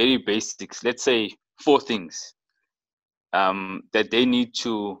on the very basics, let's say 4 things that they need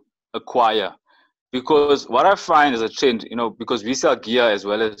to acquire. Because what I find is a trend, because we sell gear as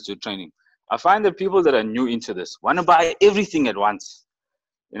well as do training. I find that people that are new into this want to buy everything at once.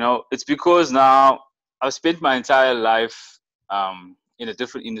 It's because now I've spent my entire life in a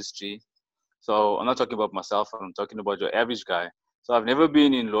different industry. So I'm not talking about myself, I'm talking about your average guy. So I've never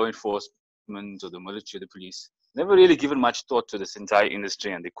been in law enforcement or the military or the police. Never really given much thought to this entire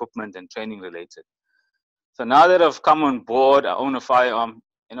industry and the equipment and training related. So now that I've come on board, I own a firearm,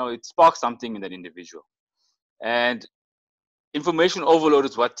 it sparks something in that individual. And information overload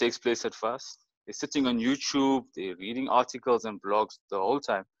is what takes place at first. They're sitting on YouTube, they're reading articles and blogs the whole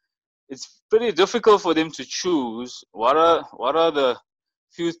time. It's pretty difficult for them to choose what are the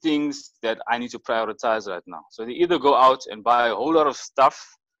few things that I need to prioritize right now. So they either go out and buy a whole lot of stuff,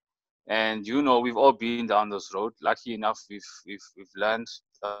 and we've all been down this road. Lucky enough, we've learned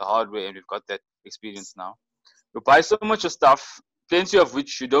the hard way, and we've got that experience now. You buy so much of stuff, plenty of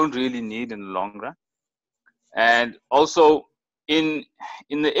which you don't really need in the long run. And also, in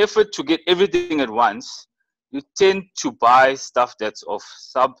the effort to get everything at once, you tend to buy stuff that's of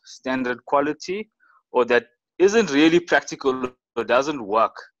substandard quality or that isn't really practical or doesn't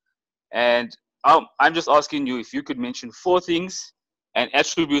work. And I'm just asking you if you could mention 4 things and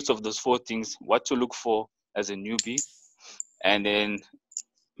attributes of those 4 things, what to look for as a newbie. And then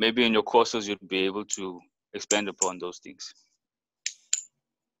maybe in your courses, you'd be able to expand upon those things.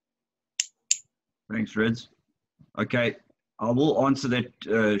 Thanks, Rids. Okay, I will answer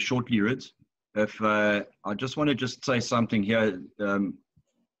that shortly, Rids. I just want to say something here.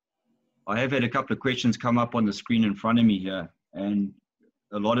 I have had a couple of questions come up on the screen in front of me here, and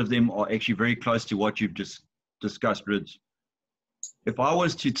a lot of them are actually very close to what you've just discussed, Rids. If I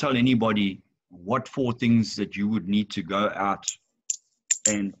was to tell anybody what 4 things that you would need to go out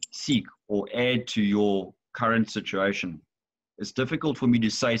and seek or add to your current situation, it's difficult for me to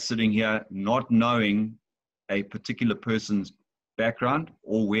say sitting here not knowing a particular person's background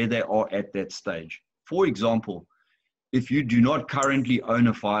or where they are at that stage. For example, if you do not currently own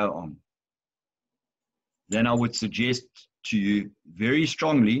a firearm, then I would suggest to you very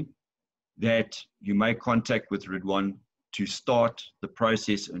strongly that you make contact with Ridwan to start the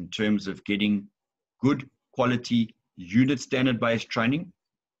process in terms of getting good quality unit standard-based training,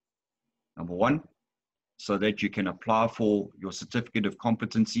 number 1, so that you can apply for your certificate of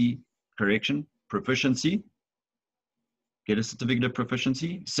proficiency, get a certificate of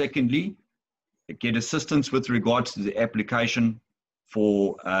proficiency. Secondly, get assistance with regards to the application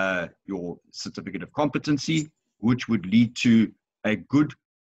for your certificate of competency, which would lead to a good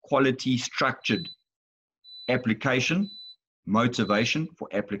quality structured application, motivation for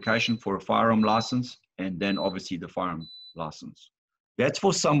application for a firearm license, and then obviously the firearm license. That's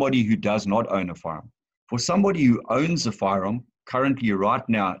for somebody who does not own a firearm. For somebody who owns a firearm currently right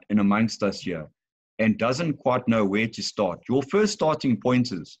now in amongst us here and doesn't quite know where to start, your first starting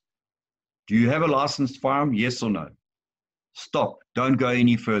point is, do you have a licensed firearm? Yes or no? Stop. Don't go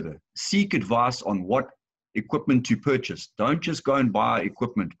any further. Seek advice on what equipment to purchase. Don't just go and buy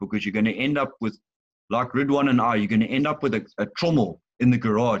equipment, because you're going to end up with, like Ridwan and I, you're going to end up with a trommel in the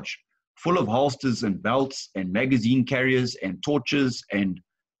garage full of holsters and belts and magazine carriers and torches and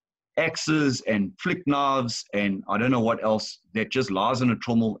axes and flick knives and I don't know what else that just lies in a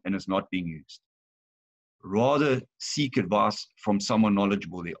trommel and is not being used. Rather seek advice from someone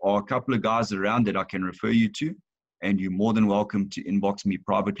knowledgeable. There are a couple of guys around that I can refer you to, and you're more than welcome to inbox me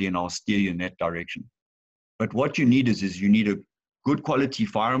privately and I'll steer you in that direction. But what you need is you need a good quality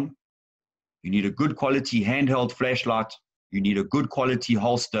firearm, you need a good quality handheld flashlight, you need a good quality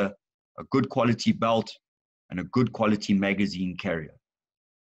holster, a good quality belt, and a good quality magazine carrier.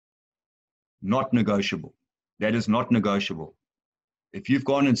 Not negotiable. That is not negotiable. If you've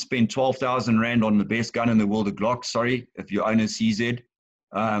gone and spent 12,000 Rand on the best gun in the world, a Glock, sorry, if you own a CZ,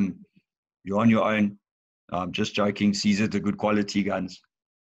 you're on your own. I'm just joking. CZ are good quality guns.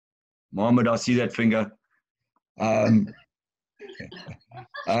 Mohammed, I see that finger.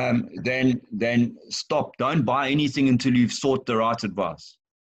 Then stop. Don't buy anything until you've sought the right advice.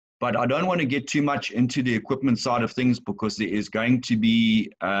 But I don't want to get too much into the equipment side of things, because there is going to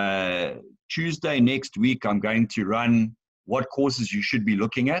be Tuesday next week, I'm going to run what courses you should be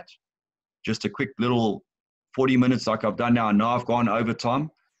looking at. Just a quick little 40 minutes like I've done now. I know I've gone over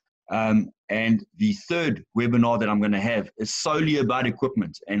time. And the third webinar that I'm going to have is solely about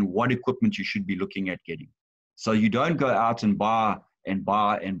equipment and what equipment you should be looking at getting. So you don't go out and buy and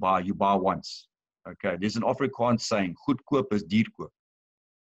buy and buy. You buy once. Okay. There's an Afrikaans saying, goedkoop is duurkoop.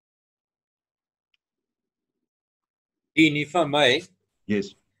 Dean, if I may.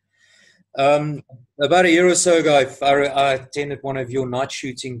 Yes. About a year or so ago, I attended one of your night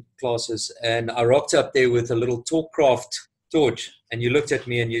shooting classes, and I rocked up there with a little Talkcraft torch, and you looked at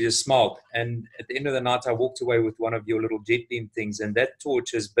me and you just smiled. And at the end of the night, I walked away with one of your little jet beam things, and that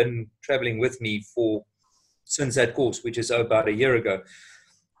torch has been traveling with me since that course, which is about a year ago.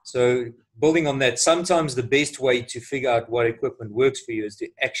 So building on that, sometimes the best way to figure out what equipment works for you is to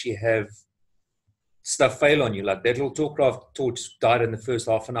actually have stuff fail on you. Like that little Talkcraft torch died in the first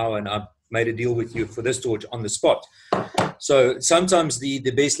half an hour, and I made a deal with you for this torch on the spot. So sometimes the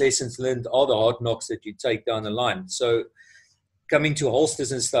best lessons learned are the hard knocks that you take down the line. So coming to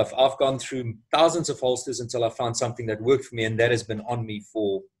holsters and stuff, I've gone through thousands of holsters until I found something that worked for me, and that has been on me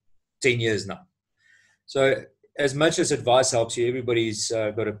for 10 years now. So as much as advice helps you, everybody's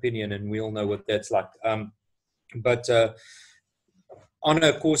got opinion, and we all know what that's like. But on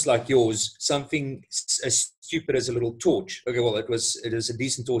a course like yours, something as stupid as a little torch, okay, well, it is a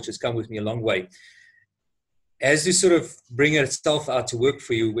decent torch. It's come with me a long way. As to sort of bring itself out to work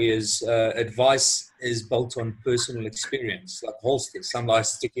for you, whereas advice is built on personal experience, like holsters. Some like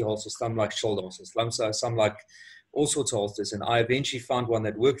sticky holsters, some like shoulder holsters, some like all sorts of holsters. And I eventually found one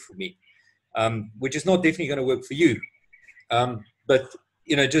that worked for me, which is not definitely going to work for you. But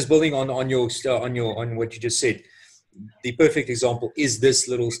you know, just building on what you just said, the perfect example is this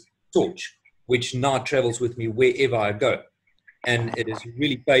little torch, which now travels with me wherever I go. And it has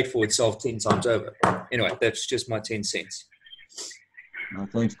really paid for itself 10 times over. Anyway, that's just my 10 cents. No,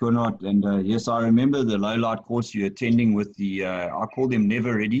 thanks, Gunnar. And yes, I remember the low light course you're attending with the, I call them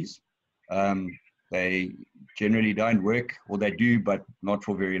never readies. They generally don't work, or they do, but not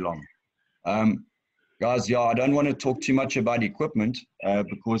for very long. Guys, yeah, I don't want to talk too much about equipment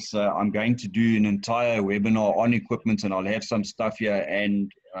because I'm going to do an entire webinar on equipment, and I'll have some stuff here.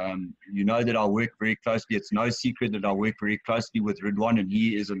 And you know that I work very closely. It's no secret that I work very closely with Ridwan, and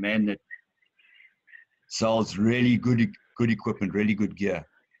he is a man that sells really good equipment, really good gear.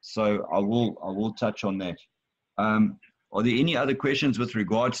 So I will touch on that. Are there any other questions with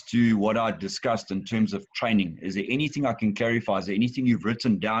regards to what I discussed in terms of training? Is there anything I can clarify? Is there anything you've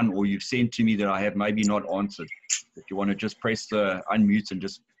written down or you've sent to me that I have maybe not answered? If you want to just press the unmute and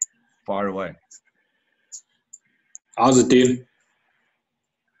just fire away. How's it, Dean?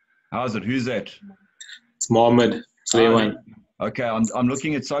 How's it? Who's that? It's Mohammed. Okay, I'm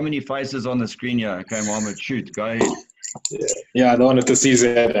looking at so many faces on the screen here. Okay, Mohammed, shoot, go ahead. Yeah, I wanted to see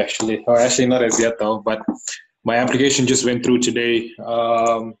that actually. Or actually not as yet though, but my application just went through today.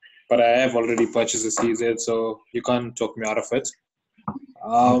 But I have already purchased a CZ, so you can't talk me out of it.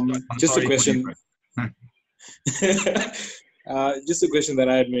 Just a question. Just a question that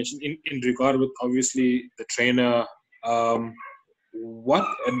I had mentioned in regard with obviously the trainer. What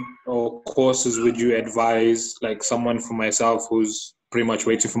courses would you advise, like someone for myself who's pretty much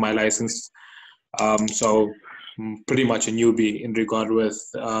waiting for my license? So pretty much a newbie in regard with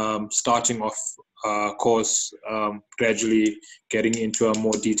starting off a course, gradually getting into a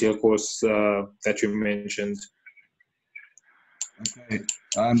more detailed course that you mentioned. Okay.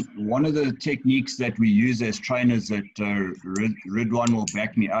 One of the techniques that we use as trainers that Ridwan will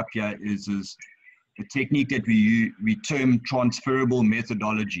back me up here is a technique that we term transferable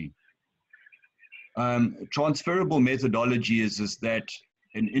methodology. Transferable methodology is that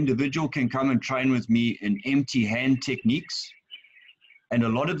an individual can come and train with me in empty hand techniques. And a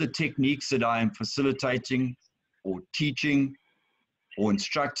lot of the techniques that I am facilitating or teaching or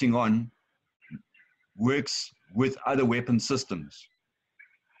instructing on works with other weapon systems.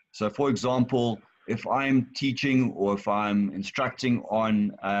 So for example, if I'm teaching or if I'm instructing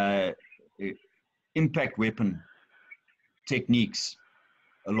on impact weapon techniques,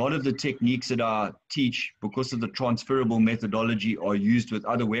 a lot of the techniques that I teach, because of the transferable methodology, are used with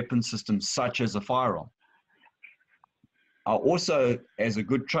other weapon systems such as a firearm. I also, as a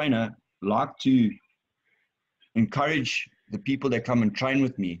good trainer, like to encourage the people that come and train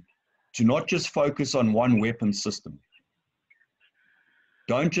with me to not just focus on one weapon system.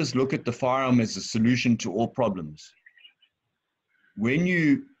 Don't just look at the firearm as a solution to all problems. When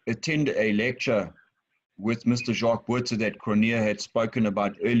you attend a lecture with Mr. Jacques Boertse that Cronje had spoken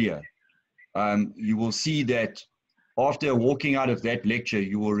about earlier, you will see that after walking out of that lecture,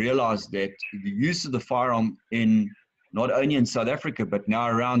 you will realize that the use of the firearm not only in South Africa, but now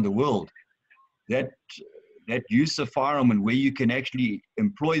around the world, that use of firearm and where you can actually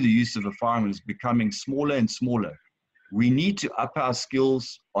employ the use of a firearm is becoming smaller and smaller. We need to up our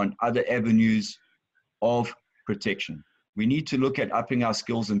skills on other avenues of protection. We need to look at upping our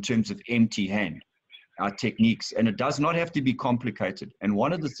skills in terms of empty hand, our techniques, and it does not have to be complicated. And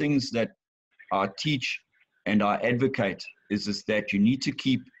one of the things that I teach and I advocate is that you need to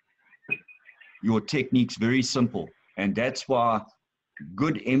keep your techniques very simple. And that's why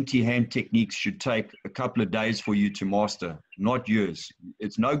good empty hand techniques should take a couple of days for you to master, not years.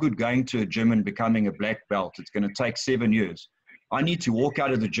 It's no good going to a gym and becoming a black belt. It's going to take 7 years. I need to walk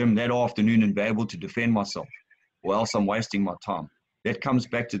out of the gym that afternoon and be able to defend myself, or else I'm wasting my time. That comes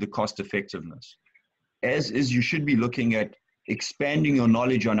back to the cost effectiveness. As is, you should be looking at expanding your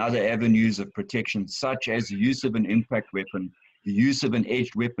knowledge on other avenues of protection, such as the use of an impact weapon, the use of an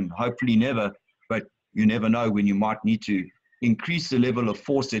edged weapon, hopefully never, but you never know when you might need to increase the level of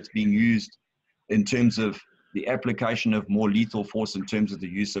force that's being used in terms of the application of more lethal force in terms of the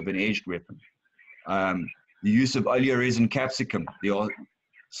use of an edged weapon. The use of oleoresin capsicum. There are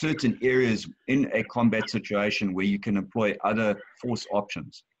certain areas in a combat situation where you can employ other force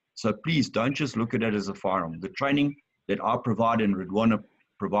options. So please don't just look at it as a firearm. The training that I provide and would want to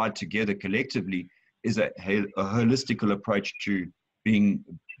provide together collectively is a holistical approach to being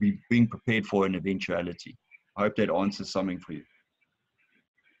prepared for an eventuality. I hope that answers something for you.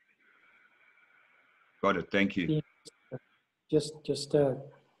 Got it. Thank you. Just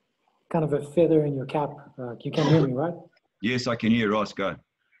kind of a feather in your cap. You can hear me, right? Yes, I can hear Ross. Go.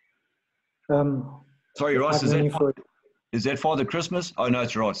 Sorry, Ross. Is that Father Christmas? Oh no,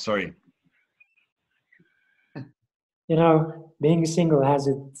 it's Ross. Sorry. You know, being single has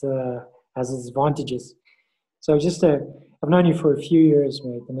its advantages. So just I've known you for a few years,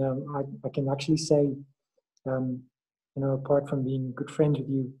 mate, and I can actually say, you know, apart from being good friends with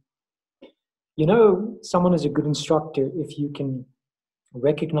you, you know, someone is a good instructor if you can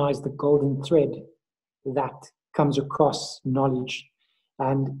recognize the golden thread that comes across knowledge,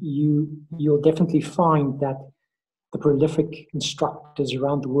 and you'll definitely find that the prolific instructors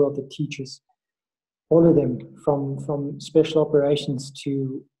around the world that teaches, all of them, from special operations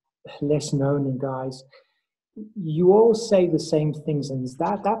to less known guys, you all say the same things, and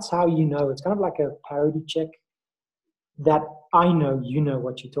that's how you know. It's kind of like a parity check that I know you know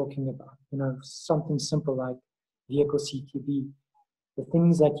what you're talking about. You know, something simple like vehicle CQB. The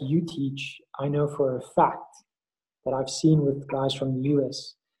things that you teach, I know for a fact that I've seen with guys from the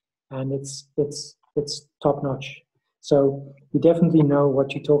US, and it's top notch. So you definitely know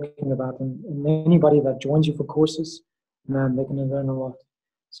what you're talking about, and anybody that joins you for courses, man, they're going to learn a lot.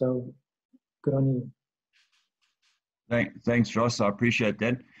 So good on you. Thanks, Ross. I appreciate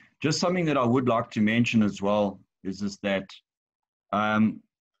that. Just something that I would like to mention as well is that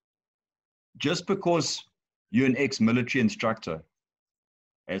just because you're an ex-military instructor,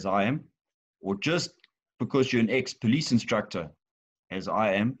 as I am, or just because you're an ex-police instructor, as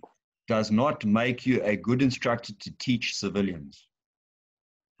I am, does not make you a good instructor to teach civilians.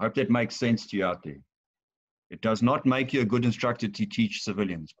 I hope that makes sense to you out there. It does not make you a good instructor to teach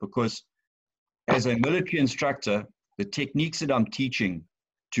civilians, because as a military instructor, the techniques that I'm teaching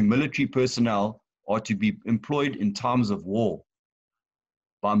to military personnel are to be employed in times of war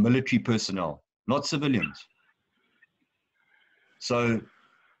by military personnel, not civilians. So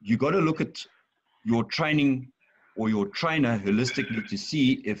you got to look at your training or your trainer holistically to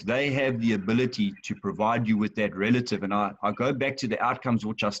see if they have the ability to provide you with that relative. And I go back to the outcomes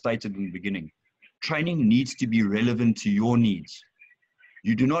which I stated in the beginning. Training needs to be relevant to your needs.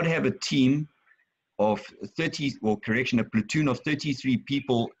 You do not have a team of a platoon of 33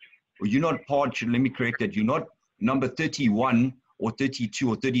 people, or you're not let me correct that, you're not number 31 or 32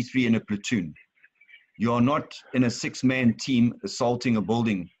 or 33 in a platoon. You are not in a 6-man team assaulting a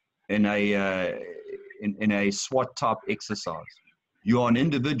building in a SWAT type exercise. You are an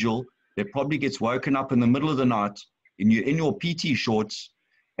individual that probably gets woken up in the middle of the night, and you're in your PT shorts,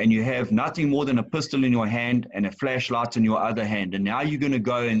 and you have nothing more than a pistol in your hand and a flashlight in your other hand. And now you're going to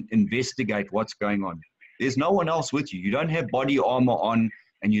go and investigate what's going on. There's no one else with you. You don't have body armor on,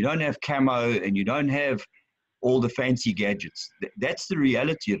 and you don't have camo, and you don't have all the fancy gadgets. That's the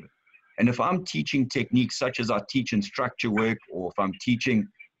reality of it. And if I'm teaching techniques such as I teach in structure work, or if I'm teaching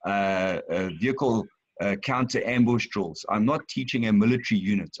vehicle counter ambush drills, I'm not teaching a military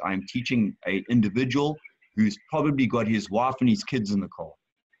unit. I'm teaching an individual who's probably got his wife and his kids in the car.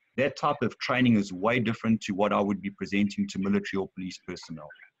 That type of training is way different to what I would be presenting to military or police personnel.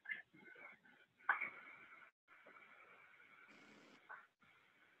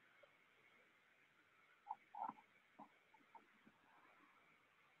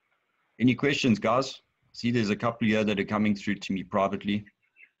 Any questions, guys? See, there's a couple here that are coming through to me privately.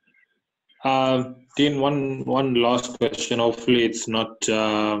 Dean, one last question. Hopefully it's not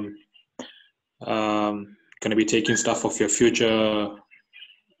going to be taking stuff off your future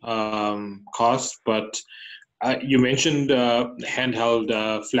costs, but you mentioned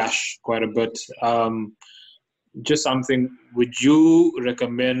handheld flash quite a bit. just something. Would you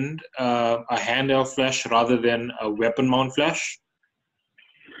recommend a handheld flash rather than a weapon mount flash?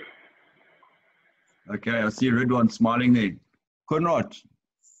 Okay, I see Ridwan smiling there. Conrad,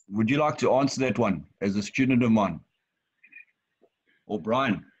 would you like to answer that one as a student of mine? Or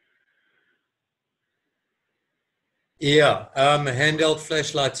Brian? Yeah, handheld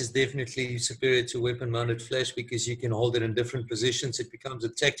flashlight is definitely superior to weapon-mounted flash because you can hold it in different positions. It becomes a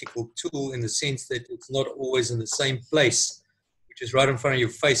tactical tool in the sense that it's not always in the same place, which is right in front of your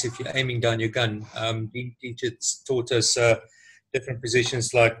face if you're aiming down your gun. Dean teachers taught us different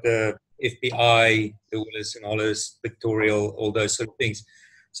positions like the FBI, the Willis and Wallace, pictorial, all those sort of things.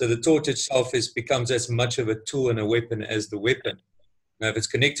 So the torch itself becomes as much of a tool and a weapon as the weapon. Now, if it's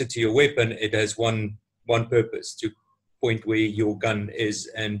connected to your weapon, it has one purpose, to point where your gun is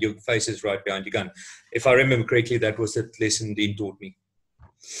and your face is right behind your gun. If I remember correctly, that was the lesson Dean taught me.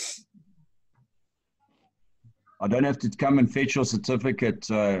 I don't have to come and fetch your certificate,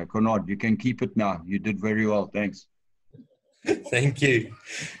 Conrad. You can keep it now. You did very well. Thanks. Thank you.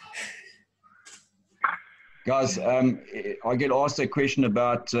 Guys, I get asked a question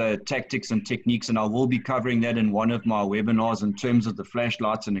about tactics and techniques, and I will be covering that in one of my webinars in terms of the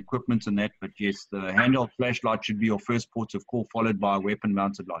flashlights and equipment and that. But yes, the handheld flashlight should be your first port of call, followed by a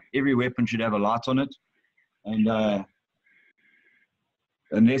weapon-mounted light. Every weapon should have a light on it, and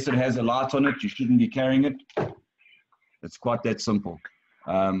unless it has a light on it, you shouldn't be carrying it. It's quite that simple.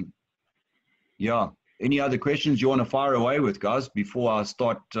 Yeah. Any other questions you want to fire away with, guys, before I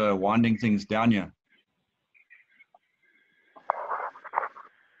start winding things down here?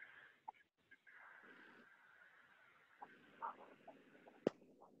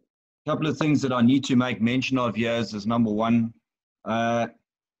 Couple of things that I need to make mention of here is number one,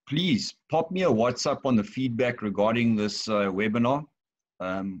 please pop me a WhatsApp on the feedback regarding this webinar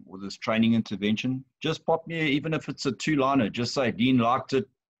or this training intervention. Just pop me, even if it's a 2-liner, just say Dean liked it,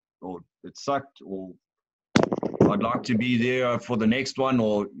 or it sucked, or I'd like to be there for the next one,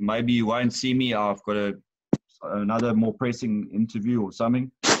 or maybe you won't see me, I've got another more pressing interview or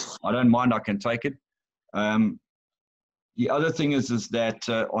something. I don't mind, I can take it. The other thing is that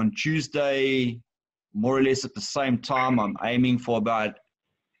on Tuesday, more or less at the same time, I'm aiming for about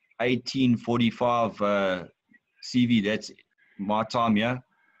 18:45 CV. That's my time, yeah.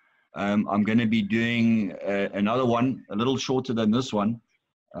 I'm going to be doing another one, a little shorter than this one.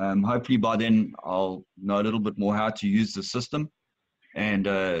 Hopefully by then I'll know a little bit more how to use the system, and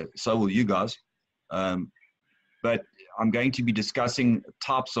so will you guys. But I'm going to be discussing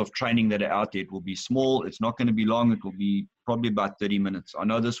types of training that are out there. It will be small. It's not going to be long. It will be probably about 30 minutes. I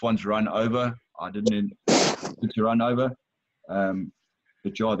know this one's run over. I didn't intend to run over.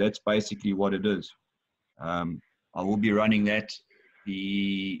 But yeah, that's basically what it is. I will be running that.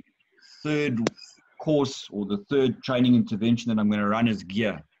 The third course, or the third training intervention that I'm going to run, is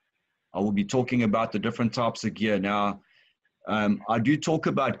gear. I will be talking about the different types of gear. Now, I do talk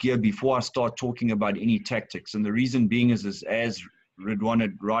about gear before I start talking about any tactics. And the reason being is as Ridwan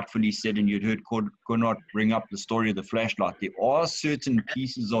had rightfully said, and you'd heard Conrad bring up the story of the flashlight, there are certain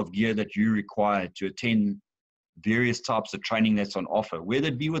pieces of gear that you require to attend various types of training that's on offer. Whether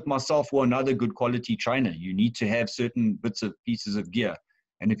it be with myself or another good quality trainer, you need to have certain bits of pieces of gear.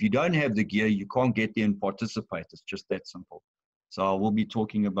 And if you don't have the gear, you can't get there and participate. It's just that simple. So I will be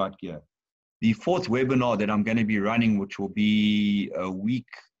talking about gear. The fourth webinar that I'm going to be running, which will be a week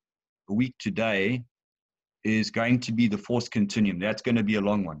today, is going to be the force continuum. That's going to be a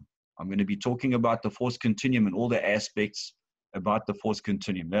long one. I'm going to be talking about the force continuum and all the aspects about the force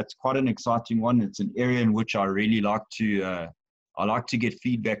continuum. That's quite an exciting one. It's an area in which I really like to, I like to get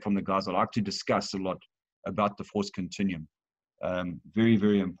feedback from the guys. I like to discuss a lot about the force continuum. Very,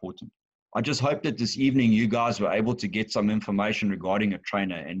 very important. I just hope that this evening you guys were able to get some information regarding a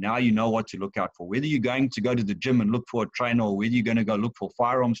trainer, and now you know what to look out for. Whether you're going to go to the gym and look for a trainer, or whether you're going to go look for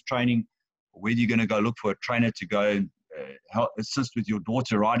firearms training, or whether you're going to go look for a trainer to go and help assist with your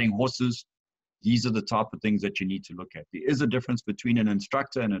daughter riding horses, these are the type of things that you need to look at. There is a difference between an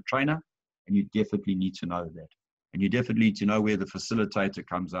instructor and a trainer, and you definitely need to know that. And you definitely need to know where the facilitator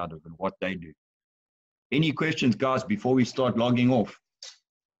comes out of and what they do. Any questions, guys, before we start logging off?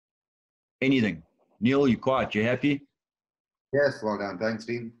 Anything? Neil, you quiet? You happy? Yes, well done. Thanks,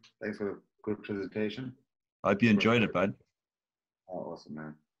 Dean. Thanks for a good presentation. Hope you enjoyed it, bud. Oh, awesome,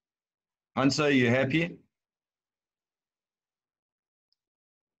 man. Hansa, you happy?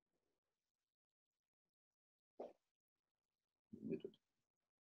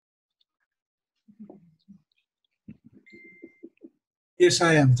 Yes,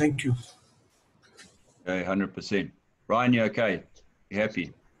 I am. Thank you. Okay, 100%. Ryan, you okay? You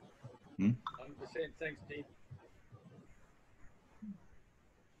happy? 100%. Thanks, Dean.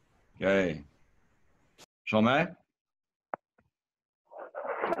 Okay. Charmaine?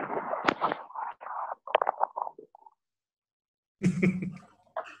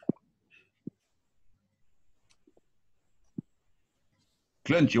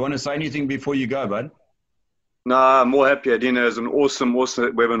 Clint, you want to say anything before you go, bud? No, I'm more happy. Adina, it was an awesome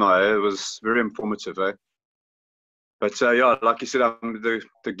webinar. Eh? It was very informative. Eh? But yeah, like you said,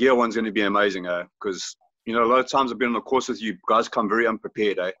 the gear one's going to be amazing. Because, you know, a lot of times I've been on a course with you guys come very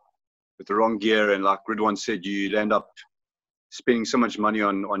unprepared. With the wrong gear. And like Ridwan said, you end up spending so much money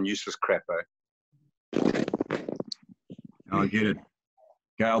on useless crap. I get it.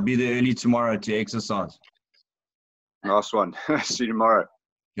 Okay, I'll be there early tomorrow to exercise. Nice one. See you tomorrow.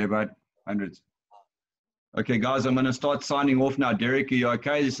 Okay, bud. Hundreds. Okay, guys, I'm going to start signing off now. Derek, are you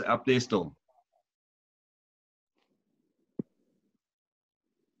okay? It's up there still.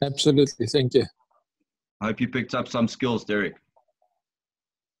 Absolutely. Thank you. I hope you picked up some skills, Derek.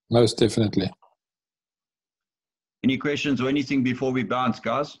 Most definitely. Any questions or anything before we bounce,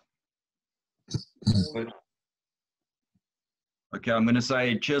 guys? Okay, I'm going to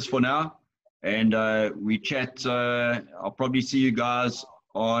say cheers for now. And we chat. I'll probably see you guys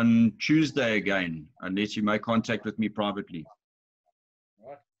on Tuesday again, unless you make contact with me privately. All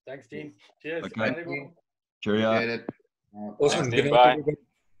right. Thanks, team. Cheers. Okay. Cheerio. Awesome. Bye.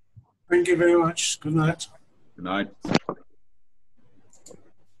 Thank you very much. Good night. Good night.